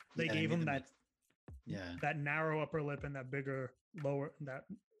 They Yeah, they gave made him them like, yeah. that narrow upper lip and that bigger lower that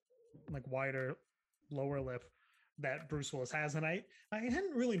like wider lower lip that Bruce Willis has, and I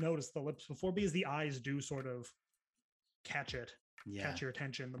hadn't really noticed the lips before because the eyes do sort of catch it, Yeah. catch your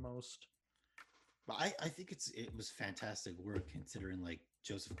attention the most. But I think it was fantastic work, considering like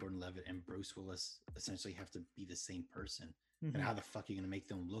Joseph Gordon-Levitt and Bruce Willis essentially have to be the same person. And Mm-hmm. how the fuck are you gonna make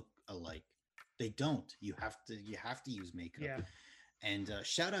them look alike? They don't. You have to use makeup. Yeah. And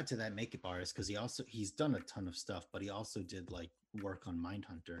shout out to that makeup artist, because he's done a ton of stuff, but he also did like work on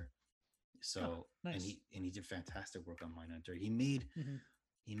Mindhunter. Oh, So nice. and he did fantastic work on Mindhunter. Mm-hmm.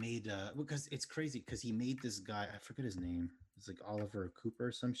 He made because it's crazy, because he made this guy, I forget his name. It's like Oliver Cooper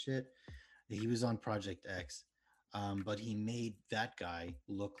or some shit. He was on Project X, but he made that guy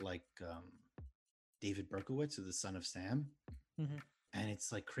look like David Berkowitz, or the son of Sam. Mm-hmm. And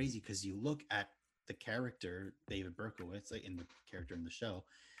it's like crazy, because you look at the character David Berkowitz, like in the character in the show,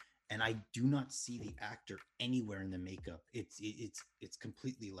 and I do not see the actor anywhere in the makeup. It's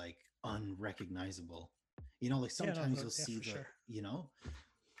completely like unrecognizable. You know, like Yeah, no, sometimes you'll see for the, sure. you know,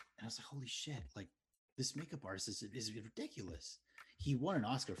 and I was like, holy shit, like this makeup artist is ridiculous. He won an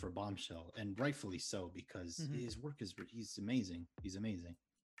Oscar for Bombshell, and rightfully so, because Hmm. his work is he's amazing. He's amazing.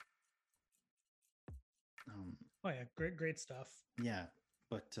 Um, Oh yeah, great stuff. yeah,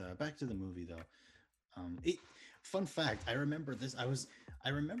 but back to the movie though. It fun fact, I remember this. I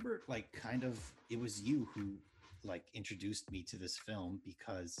remember like kind of it was you who like introduced me to this film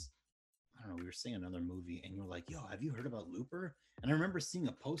because I don't know, we were seeing another movie and you were like, "Yo, have you heard about Looper?" And I remember seeing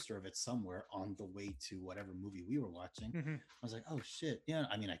a poster of it somewhere on the way to whatever movie we were watching. Hmm. I was like, "Oh shit." Yeah,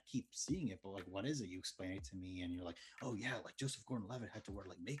 I mean, I keep seeing it, but like what is it? You explain it to me and you're like, "Oh yeah, like Joseph Gordon-Levitt had to wear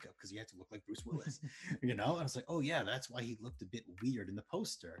like makeup because he had to look like Bruce Willis." You know? I was like, "Oh yeah, that's why he looked a bit weird in the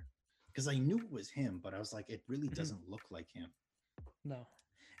poster." Because I knew it was him, but I was like, it really doesn't look like him. No.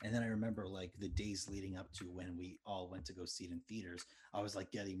 And then I remember like the days leading up to when we all went to go see it in theaters, I was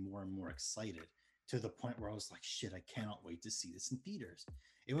like getting more and more excited to the point where I was like, shit, I cannot wait to see this in theaters.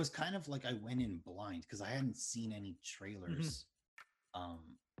 It was kind of like I went in blind because I hadn't seen any trailers. Um,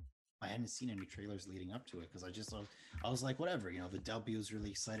 I hadn't seen any trailers leading up to it because I was like, whatever, you know, the W is really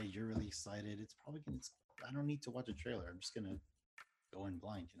excited. You're really excited. It's probably gonna, I don't need to watch a trailer. I'm just going to go in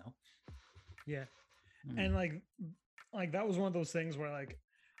blind, you know? Yeah. Mm. And like that was one of those things where like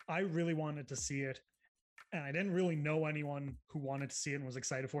I really wanted to see it and I didn't really know anyone who wanted to see it and was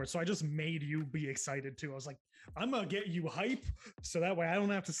excited for it. So I just made you be excited too. I was like, I'm gonna get you hype so that way I don't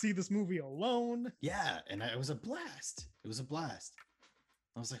have to see this movie alone. Yeah, and it was a blast. It was a blast.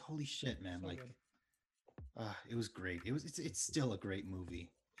 I was like, holy shit, man! So Like, good. it was great. It's still a great movie.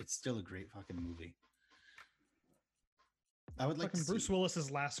 It's still a great fucking movie. I would like to Fucking see. Bruce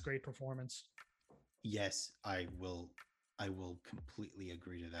Willis's last great performance. Yes, I will. I will completely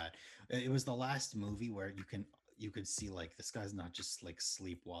agree to that. It was the last movie where you could see like this guy's not just like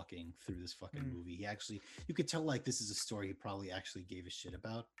sleepwalking through this fucking Mm. movie. He actually you could tell like this is a story he probably actually gave a shit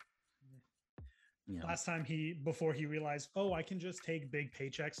about. You know, Last time before he realized, oh, I can just take big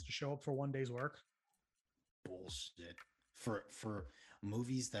paychecks to show up for one day's work. bullshit for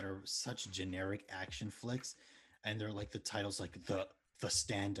movies that are such generic action flicks, and they're like the titles like the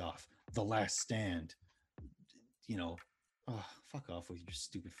standoff, the last stand. You know, oh, fuck off with your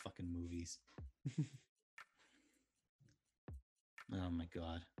stupid fucking movies. Oh my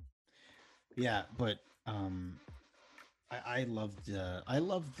god. Yeah, but I love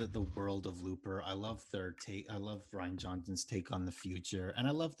the world of Looper. I love their take. I love Ryan Johnson's take on the future, and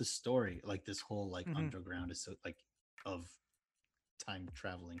I love the story. Like this whole like Mm-hmm. underground is so like of time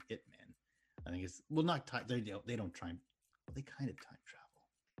traveling hitman. I think it's well not time. They don't try. Well, they kind of time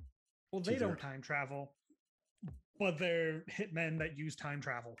travel. Well, To they their don't time travel, but they're hitmen that use time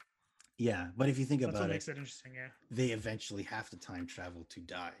travel. yeah, but if you think That's what about it, makes it interesting. Yeah. they eventually have to time travel to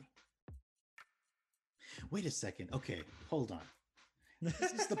die. Wait a second. Okay, hold on.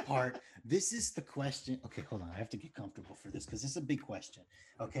 This is the part. This is the question. Okay, hold on. I have to get comfortable for this because this is a big question.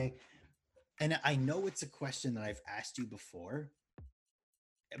 Okay. And I know it's a question that I've asked you before,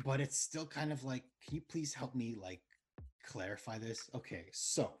 but it's still kind of like, can you please help me like clarify this? Okay,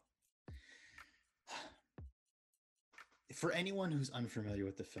 so for anyone who's unfamiliar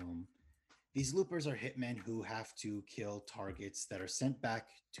with the film, these loopers are hitmen who have to kill targets that are sent back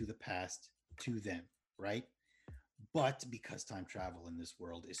to the past to them, right? But because time travel in this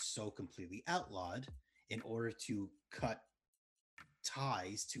world is so completely outlawed, in order to cut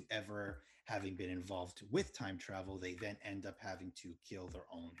ties to ever having been involved with time travel, they then end up having to kill their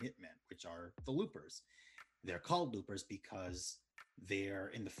own hitmen, which are the loopers. They're called loopers because they're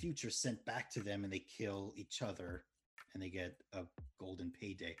in the future sent back to them and they kill each other and they get a golden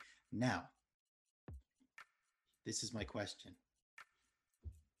payday. Now, this is my question.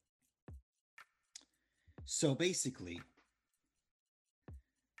 So basically,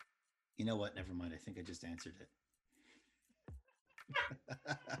 you know what? Never mind. I think I just answered it.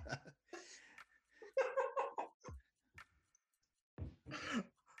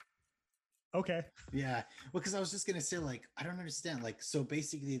 Okay. Yeah, well, because I was just gonna say, like, I don't understand. Like, so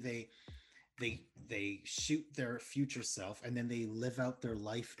basically, they shoot their future self, and then they live out their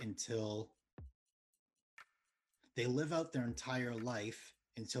life until they live out their entire life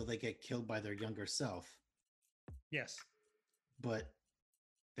until they get killed by their younger self. Yes. But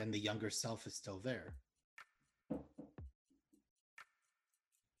then the younger self is still there.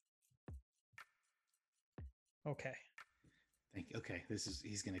 Okay. Thank you. Okay,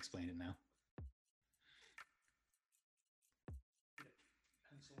 he's gonna explain it now.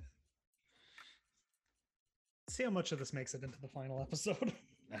 see how much of this makes it into the final episode.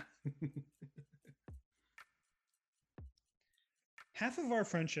 Half of our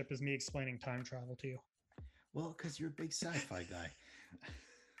friendship is me explaining time travel to you. Well, because you're a big sci-fi guy.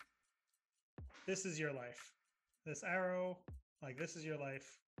 This is your life. This arrow, like this is your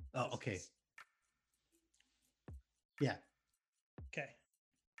life. Oh, This okay. is- Yeah. Okay.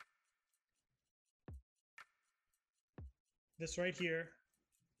 This right here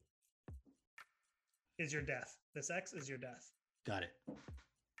is your death. This X is your death. Got it.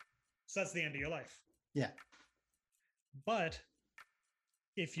 So that's the end of your life. Yeah. But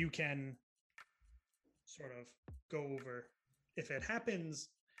if you can sort of go over, if it happens,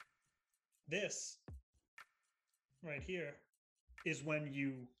 this right here is when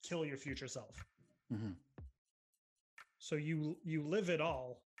you kill your future self. Hmm. So you live it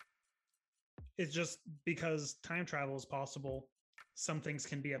all. It's just because time travel is possible, some things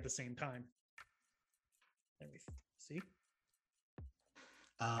can be at the same time. Let me see. See,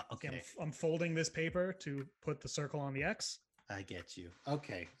 Okay. I'm folding this paper to put the circle on the X. I get you.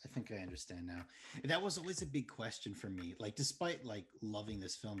 Okay, I think I understand now. That was always a big question for me. Like, despite like loving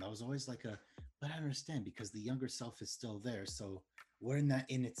this film, that was always like a, but I understand because the younger self is still there. So wouldn't that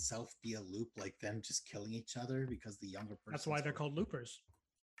in itself be a loop, like them just killing each other because the younger person? That's why they're called loopers.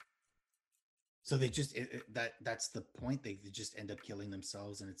 So they just that's the point. They just end up killing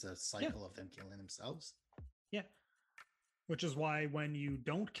themselves, and it's a cycle of them killing themselves. Yeah. Which is why when you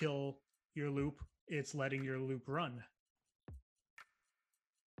don't kill your loop, it's letting your loop run.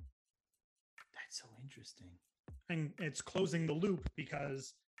 That's so interesting. And it's closing the loop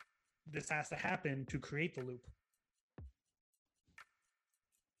because this has to happen to create the loop.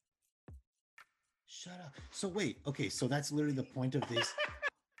 Shut up. So wait, okay, so that's literally the point of this.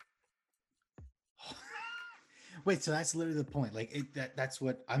 Wait, so that's literally the point. Like that's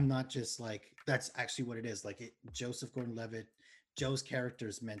what I'm not just like that's actually what it is. Like Joseph Gordon-Levitt, Joe's character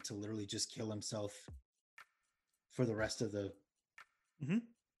is meant to literally just kill himself for the rest of the. Mm-hmm.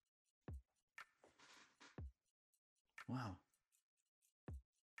 Wow.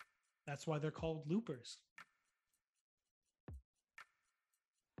 That's why they're called loopers.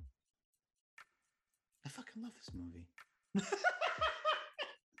 I fucking love this movie.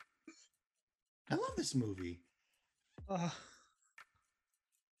 I love this movie.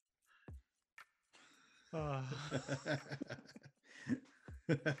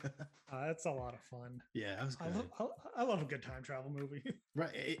 That's a lot of fun. Yeah, that was good. I love a good time travel movie.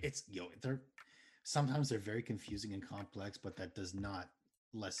 Right. It's they're sometimes they're very confusing and complex, but that does not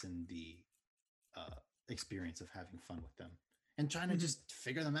lessen the experience of having fun with them and trying to just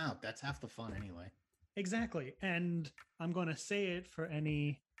figure them out. That's half the fun anyway. Exactly. And I'm going to say it for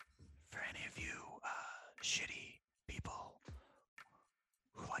any of you shitty people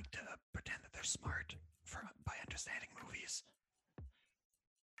who like to pretend that they're smart by understanding movies.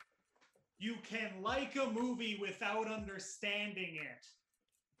 You can like a movie without understanding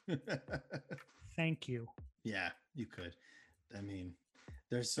it. Thank you. Yeah, you could. I mean,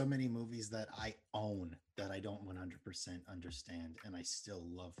 there's so many movies that I own that I don't 100% understand, and I still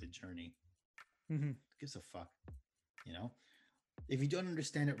love the journey. Mm-hmm. Who gives a fuck? You know? If you don't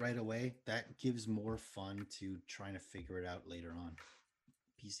understand it right away, that gives more fun to trying to figure it out later on.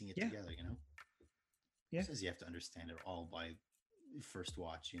 Piecing it together, you know? Yeah. Who says you have to understand it all by first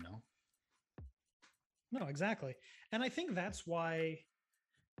watch, you know? No, exactly. And I think that's why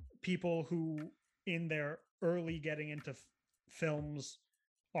people who in their early getting into films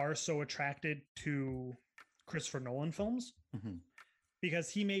are so attracted to Christopher Nolan films, because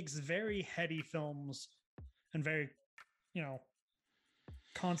he makes very heady films and very,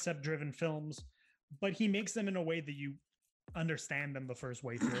 concept driven films, but he makes them in a way that you understand them the first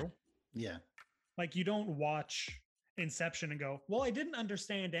way through. Yeah. Like you don't watch Inception and go, well, I didn't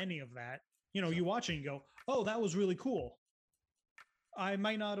understand any of that. You watch it and go, oh, that was really cool. I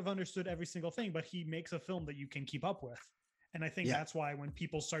might not have understood every single thing, but he makes a film that you can keep up with. And I think that's why when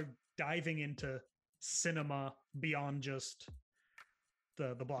people start diving into cinema beyond just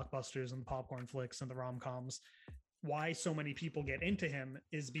the blockbusters and the popcorn flicks and the rom-coms, why so many people get into him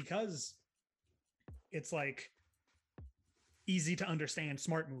is because it's like easy to understand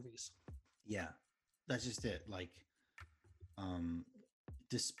smart movies. Yeah, that's just it. Like,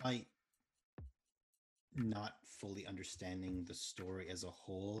 despite not fully understanding the story as a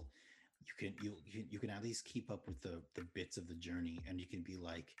whole, you can at least keep up with the bits of the journey, and you can be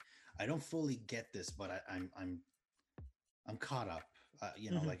like, I don't fully get this, but I'm caught up.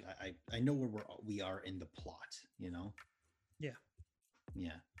 Like I know where we are in the plot.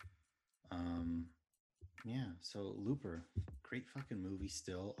 Yeah. So Looper, great fucking movie.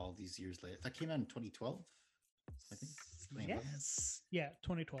 Still, all these years later, that came out in 2012. I think. Yes. Yeah,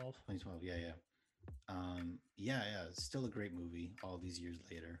 2012. 2012. Yeah, yeah. Yeah. It's still a great movie all these years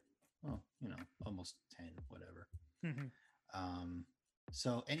later. Well, almost 10, whatever. Mm-hmm. Um,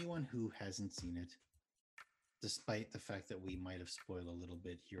 so anyone who hasn't seen it, despite the fact that we might have spoiled a little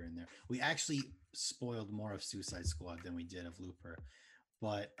bit here and there, we actually spoiled more of Suicide Squad than we did of Looper.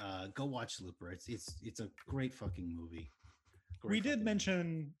 But go watch Looper. It's a great fucking movie. We did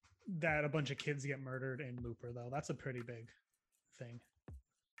mention that a bunch of kids get murdered in Looper, though. That's a pretty big thing.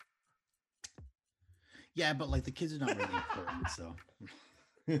 Yeah, but like the kids are not really important, so.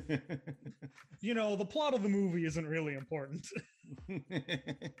 The plot of the movie isn't really important. Who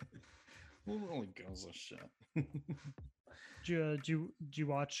really gives a shit? Did you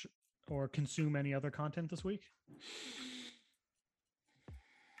watch or consume any other content this week?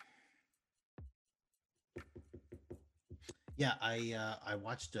 Yeah, I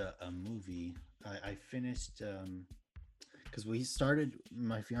watched a movie. I finished because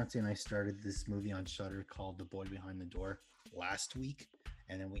my fiance and I started this movie on Shudder called The Boy Behind the Door last week,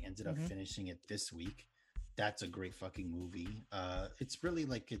 and then we ended up finishing it this week. That's a great fucking movie. It's really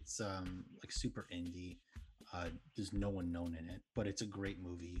it's like super indie. There's no one known in it, but it's a great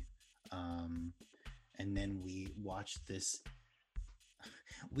movie. And then we watched this.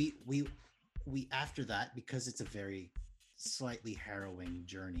 We after that, because it's a very slightly harrowing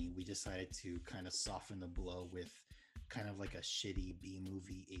journey, we decided to kind of soften the blow with kind of like a shitty B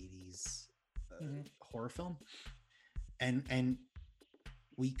movie 80s horror film, and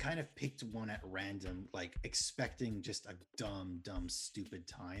we kind of picked one at random, like expecting just a dumb stupid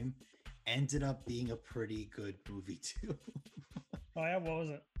time. Ended up being a pretty good movie too. Oh yeah, what was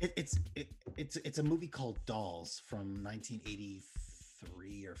it? It's a movie called Dolls from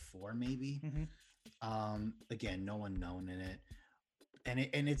 1983 or 4 maybe. Again, no one known in it, and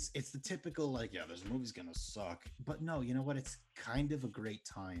it's the typical like, yeah, this movie's gonna suck, but no, you know what, it's kind of a great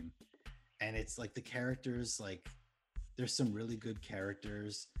time. And it's like the characters, like there's some really good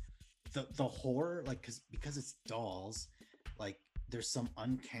characters. The horror, like because it's dolls, like there's some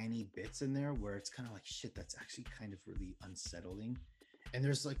uncanny bits in there where it's kind of like, shit, that's actually kind of really unsettling. And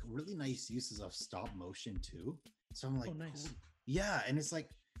there's like really nice uses of stop motion too, so I'm like, oh, nice. Cool. Yeah, and it's like,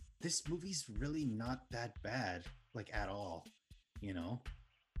 this movie's really not that bad, like at all,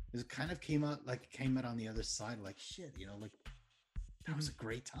 it kind of came out on the other side, like, shit, like that was a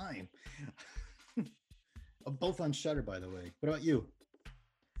great time. Both on Shudder, by the way. What about you?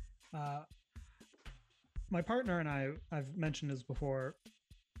 My partner and I've mentioned this before,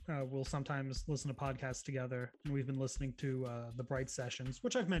 we'll sometimes listen to podcasts together, and we've been listening to the Bright Sessions,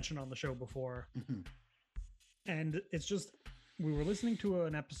 which I've mentioned on the show before. And it's just, we were listening to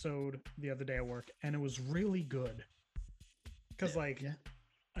an episode the other day at work, and it was really good. Because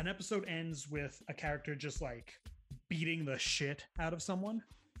an episode ends with a character just like beating the shit out of someone.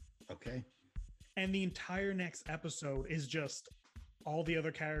 Okay. And the entire next episode is just all the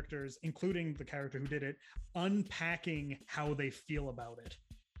other characters, including the character who did it, unpacking how they feel about it.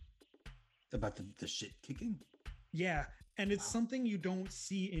 About the shit kicking? Yeah. And it's something you don't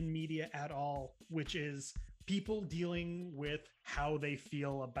see in media at all, which is people dealing with how they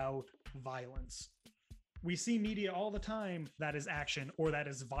feel about violence. We see media all the time that is action or that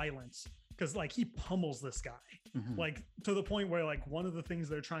is violence, because like he pummels this guy, like to the point where like one of the things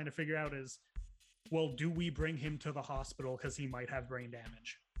they're trying to figure out is, well, do we bring him to the hospital because he might have brain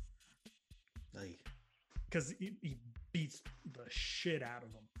damage? Because he beats the shit out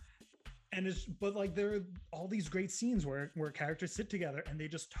of him. And but like there are all these great scenes where characters sit together and they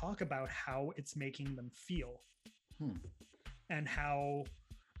just talk about how it's making them feel. And how,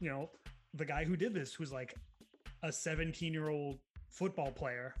 the guy who did this, who's like a 17-year-old football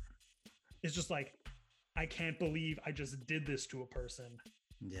player, is just like, I can't believe I just did this to a person.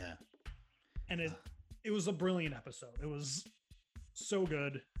 Yeah. And it was a brilliant episode. It was so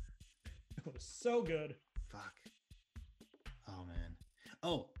good. It was so good. Fuck. Oh man.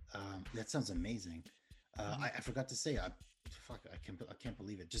 Oh, that sounds amazing. I forgot to say, I can't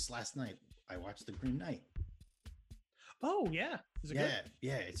believe it. Just last night, I watched The Green Knight. Oh yeah, is it good?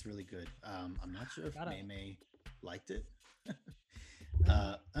 Yeah, it's really good. I'm not sure if May liked it.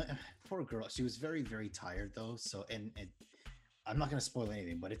 Poor girl. She was very, very tired though. So and I'm not gonna spoil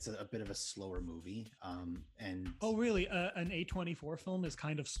anything, but it's a bit of a slower movie. And oh really? An A24 film is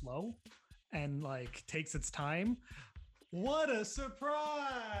kind of slow, and like takes its time. What a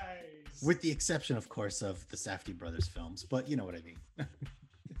surprise! With the exception, of course, of the Safdie brothers films, but you know what I mean.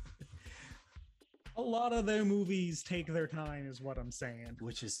 A lot of their movies take their time, is what I'm saying.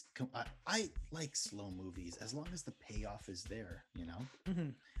 Which is, I like slow movies as long as the payoff is there,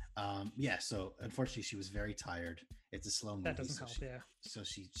 Yeah, so unfortunately she was very tired. It's a slow That movie, doesn't so help. she Yeah. so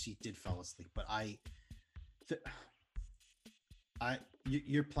she did fall asleep. But th-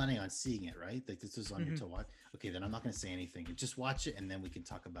 you're planning on seeing it, right? Like this is on your Hmm. to watch. Okay, then I'm not going to say anything. Just watch it, and then we can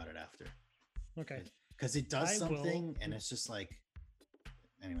talk about it after. Okay. Because it does I will. something, and it's just like,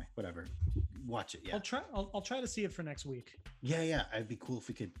 anyway, whatever. Watch it, yeah, I'll try to see it for next week. yeah. It'd be cool if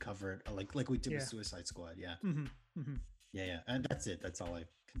we could cover it, like we did with Yeah. Suicide Squad. Yeah, Hmm. Hmm. yeah. And that's it. That's all I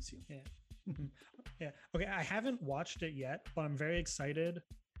consume. Yeah. Hmm. Yeah. Okay. I haven't watched it yet, but I'm very excited.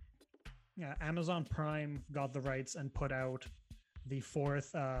 Yeah. Amazon Prime got the rights and put out the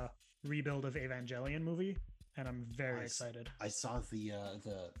fourth rebuild of Evangelion movie, and I'm very excited. I saw the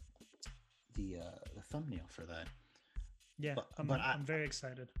thumbnail for that. Yeah, I'm very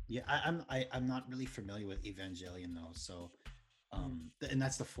excited. Yeah, I'm not really familiar with Evangelion though, so and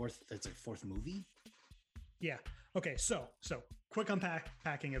that's the fourth. That's a fourth movie. Yeah. Okay. So quick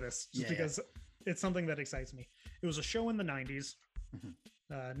unpacking of this, just Yeah, because it's something that excites me. It was a show in the '90s,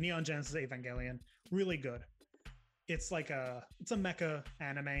 Mhm. Neon Genesis Evangelion, really good. It's it's a mecha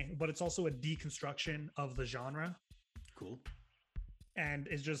anime, but it's also a deconstruction of the genre, Cool. and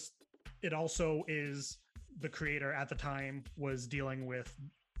it also is the creator at the time was dealing with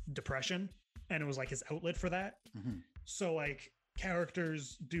depression, and it was like his outlet for that. Hmm. So like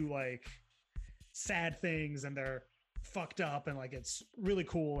characters do like sad things and they're fucked up and like it's really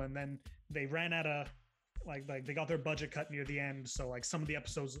cool, and then they ran out of like they got their budget cut near the end, so like some of the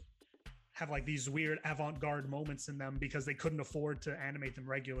episodes have like these weird avant-garde moments in them because they couldn't afford to animate them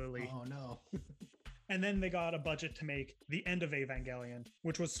regularly. Oh no. And then they got a budget to make the end of Evangelion,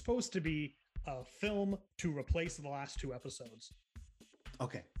 which was supposed to be a film to replace the last two episodes,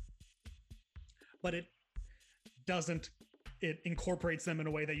 Okay. but it doesn't. It incorporates them in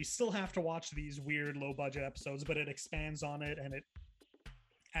a way that you still have to watch these weird low budget episodes, but it expands on it and it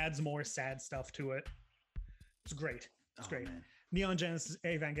adds more sad stuff to it. It's great. It's great. Man. Neon Genesis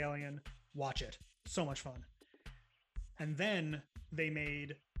Evangelion, watch it. So much fun. And then they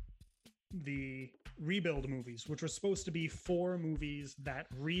made the rebuild movies, which were supposed to be 4 movies that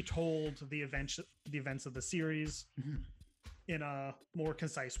retold the events of the series Mhm. in a more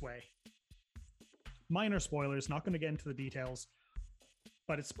concise way. Minor spoilers, not going to get into the details,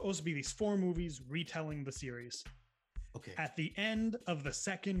 but it's supposed to be these 4 movies retelling the series. Okay. At the end of the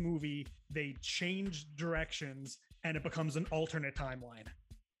second movie, they change directions and it becomes an alternate timeline.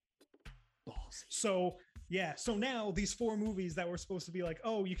 Balls. So, yeah, so now these 4 movies that were supposed to be like,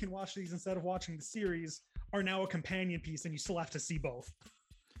 oh, you can watch these instead of watching the series are now a companion piece and you still have to see both.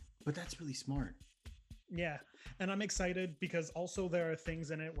 But that's really smart. Yeah. And I'm excited because also there are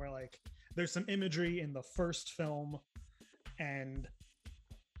things in it where like there's some imagery in the first film and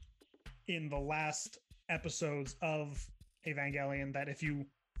in the last episodes of Evangelion that if you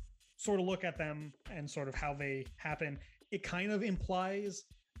sort of look at them and sort of how they happen, it kind of implies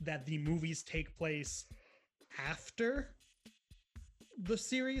that the movies take place after the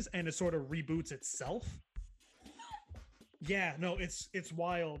series and it sort of reboots itself. Yeah, no, it's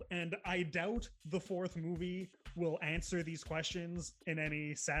wild, and I doubt the 4th movie will answer these questions in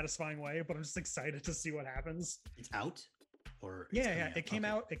any satisfying way, but I'm just excited to see what happens. It's out, or yeah, it came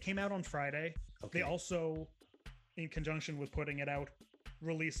out. It came out on Friday. Okay. They also, in conjunction with putting it out,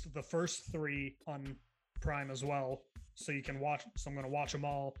 released the first 3 on Prime as well, so you can watch. So I'm going to watch them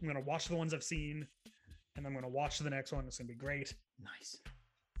all. I'm going to watch the ones I've seen, and I'm going to watch the next one. It's going to be great. Nice.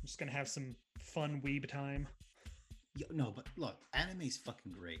 I'm just going to have some fun weeb time. No, but look, anime's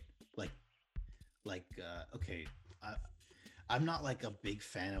fucking great. Okay, I'm not like a big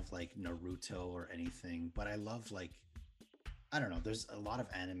fan of like Naruto or anything, but I love like, I don't know. There's a lot of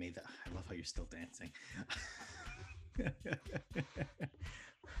anime that I love how you're still dancing.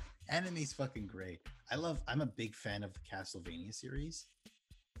 Anime's fucking great. I'm a big fan of the Castlevania series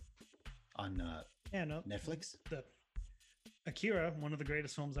on Netflix. The Akira, one of the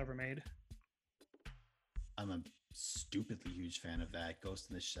greatest films ever made. I'm a stupidly huge fan of that. Ghost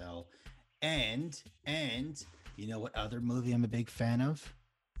in the Shell, and you know what other movie I'm a big fan of?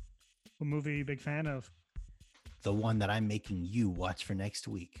 What movie are you a big fan of? The one that I'm making you watch for next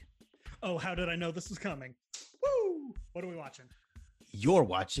week. Oh, how did I know this was coming? Woo! What are we watching? You're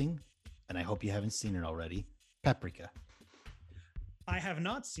watching, and I hope you haven't seen it already, Paprika. I have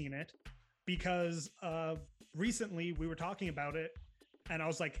not seen it because recently we were talking about it and I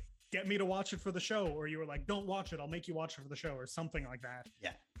was like, get me to watch it for the show, or you were like, don't watch it, I'll make you watch it for the show, or something like that.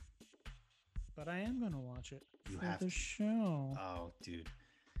 Yeah. But I am gonna watch it You for have the to. show. Oh, dude.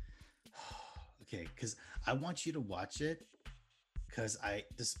 Okay, because I want you to watch it because I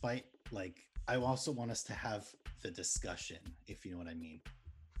also want us to have the discussion, if you know what I mean.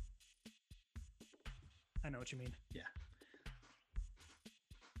 I know what you mean. Yeah.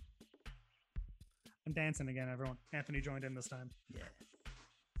 I'm dancing again, everyone. Anthony joined in this time. Yeah.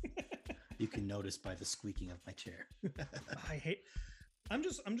 You can notice by the squeaking of my chair. I'm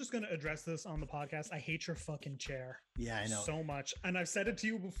just gonna address this on the podcast. I hate your fucking chair. Yeah, I know. So much. And I've said it to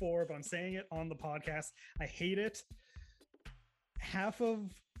you before, but I'm saying it on the podcast. I hate it. Half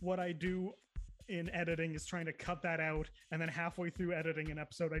of what I do in editing is trying to cut that out, and then halfway through editing an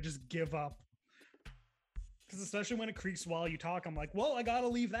episode, I just give up. Because especially when it creaks while you talk, I'm like, well, I gotta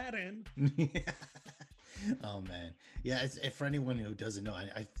leave that in. Oh man, yeah. For anyone who doesn't know,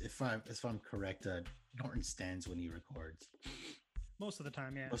 if I'm correct, Norton stands when he records. Most of the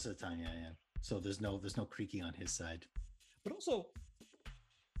time, yeah. Most of the time, yeah. So there's no creaking on his side. But also,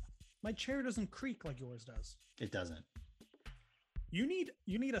 my chair doesn't creak like yours does. It doesn't. You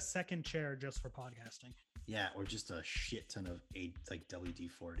need a second chair just for podcasting. Yeah, or just a shit ton of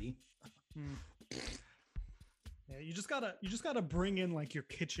WD-40. Yeah, you just gotta bring in like your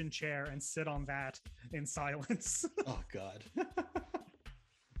kitchen chair and sit on that in silence. Oh God. All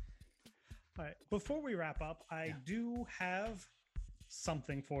right. Before we wrap up, I do have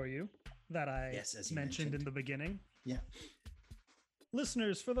something for you that I mentioned in the beginning. Yeah.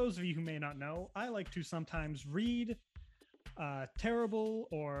 Listeners, for those of you who may not know, I like to sometimes read terrible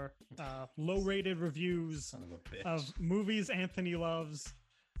or low-rated reviews of movies Anthony loves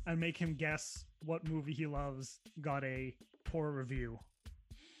and make him guess what movie he loves got a poor review.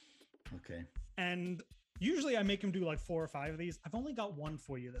 Okay. And usually I make him do like 4 or 5 of these. I've only got one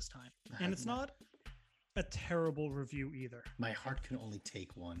for you this time. And it's not a terrible review either. My heart can only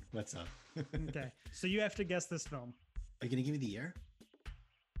take one. What's up? Okay. So you have to guess this film. Are you going to give me the year?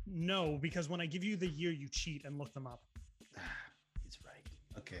 No, because when I give you the year, you cheat and look them up. He's right.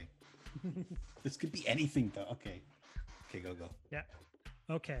 Okay. This could be anything though. Okay. Okay, go. Yeah.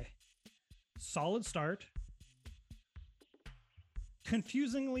 Okay. Solid start.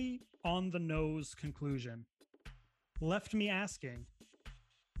 Confusingly on the nose conclusion. Left me asking,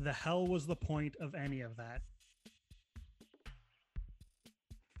 the hell was the point of any of that?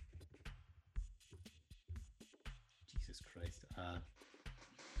 Jesus Christ.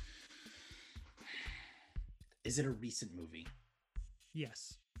 Is it a recent movie?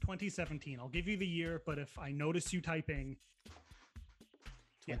 Yes. 2017. I'll give you the year, but if I notice you typing,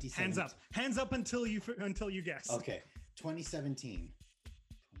 hands up. Hands up until you guess. Okay. 2017.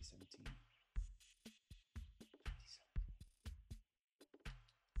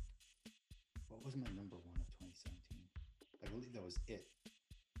 What was my number one of 2017? I believe that was it.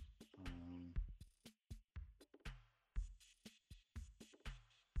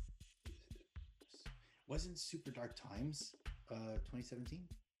 Wasn't Super Dark Times 2017?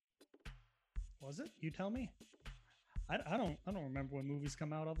 Was it? You tell me. I don't remember when movies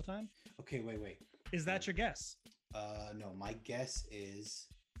come out all the time. Okay, wait. Is that your guess? No, my guess is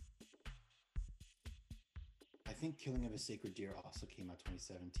I think Killing of a Sacred Deer also came out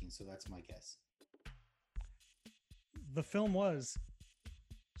 2017, so that's my guess. The film was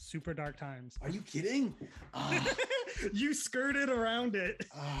Super Dark Times. Are you kidding? You skirted around it.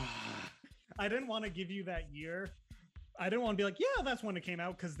 I didn't want to give you that year. I didn't want to be like, yeah, that's when it came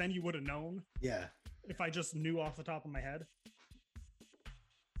out, because then you would have known. Yeah. If I just knew off the top of my head.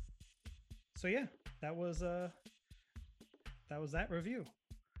 So yeah, that was that review.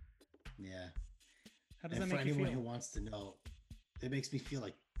 Yeah. How does that make you feel? For anyone who wants to know, it makes me feel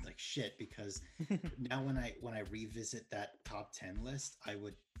like shit, because now when I revisit that top 10 list, I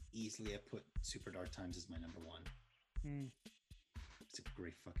would easily have put Super Dark Times as my number one. It's a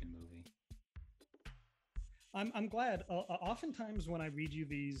great fucking movie. I'm glad. Oftentimes when I read you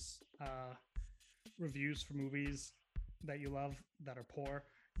these reviews for movies that you love that are poor,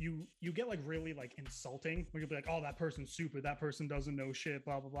 you get like really like insulting. Where you'll be like, "Oh, that person's stupid. That person doesn't know shit."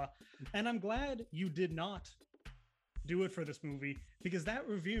 Blah blah blah. And I'm glad you did not do it for this movie, because that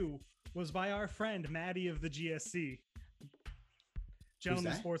review was by our friend Maddie of the GSC.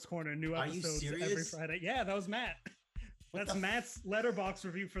 Gentleman Sports Corner, new episodes every Friday. Yeah, that was Matt. That's Matt's Letterboxd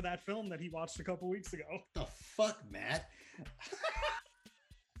review for that film that he watched a couple weeks ago. What the fuck, Matt?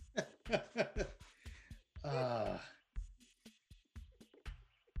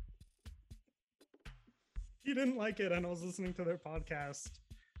 He didn't like it, and I was listening to their podcast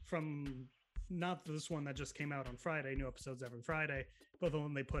from not this one that just came out on Friday, new episodes every Friday, but the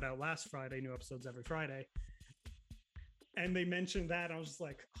one they put out last Friday, new episodes every Friday. And they mentioned that, and I was just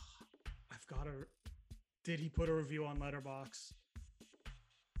like, oh, I've got to... Did he put a review on Letterboxd?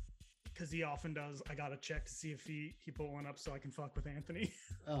 Because he often does. I gotta check to see if he put one up so I can fuck with Anthony.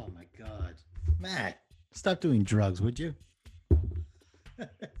 Oh my god, Matt, stop doing drugs, would you?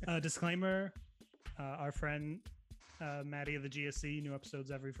 Disclaimer: Our friend Maddie of the GSC, new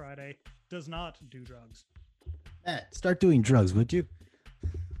episodes every Friday, does not do drugs. Matt, start doing drugs, would you?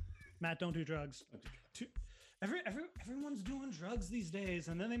 Matt, don't do drugs. Everyone's doing drugs these days,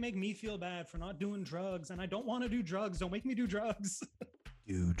 and then they make me feel bad for not doing drugs, and I don't want to do drugs. Don't make me do drugs.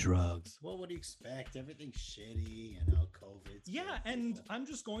 Do drugs. Well, what do you expect? Everything's shitty, and now COVID. Yeah, and I'm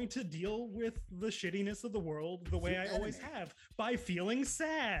just going to deal with the shittiness of the world the way I always have, by feeling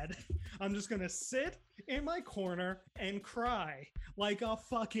sad. I'm just going to sit in my corner and cry like a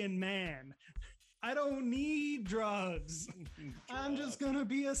fucking man. I don't need drugs. I'm just going to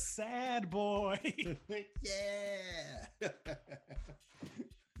be a sad boy. Yeah.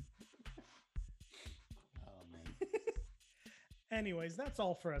 Oh, man. Anyways, that's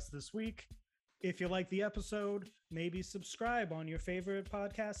all for us this week. If you like the episode, maybe subscribe on your favorite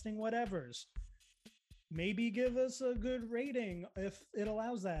podcasting whatevers. Maybe give us a good rating if it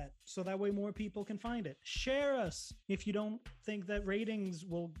allows that, so that way more people can find it. Share us if you don't think that ratings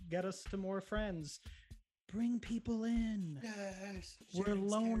will get us to more friends. Bring people in. Yes. We're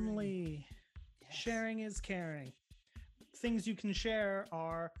lonely. Yes. Sharing is caring. Things you can share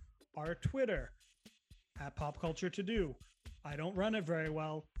are our Twitter, @PopCultureToDo. I don't run it very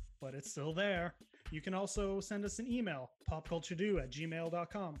well, but it's still there. You can also send us an email,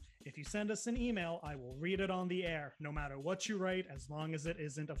 popculturedo@gmail.com. If you send us an email, I will read it on the air, no matter what you write, as long as it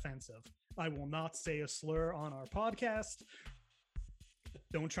isn't offensive. I will not say a slur on our podcast.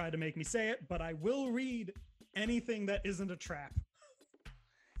 Don't try to make me say it, but I will read anything that isn't a trap.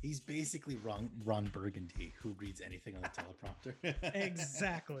 He's basically Ron Burgundy, who reads anything on the teleprompter.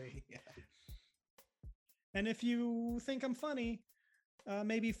 Exactly. Yeah. And if you think I'm funny,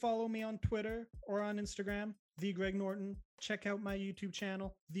 maybe follow me on Twitter or on Instagram, The Greg Norton. Check out my YouTube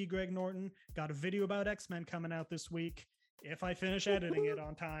channel, The Greg Norton. Got a video about X-Men coming out this week, if I finish editing it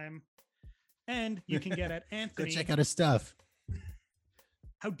on time. And you can get at Anthony. Go check out his stuff.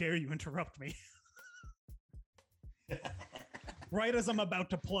 How dare you interrupt me? Right as I'm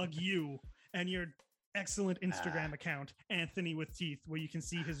about to plug you and your excellent Instagram account, Anthony with Teeth, where you can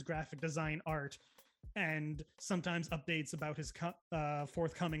see his graphic design art and sometimes updates about his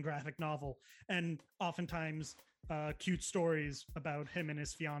forthcoming graphic novel, and oftentimes cute stories about him and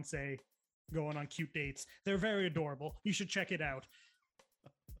his fiance going on cute dates. They're very adorable. You should check it out.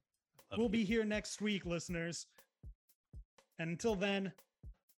 We'll be here next week, listeners. And until then,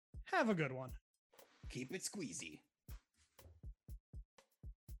 have a good one. Keep it squeezy.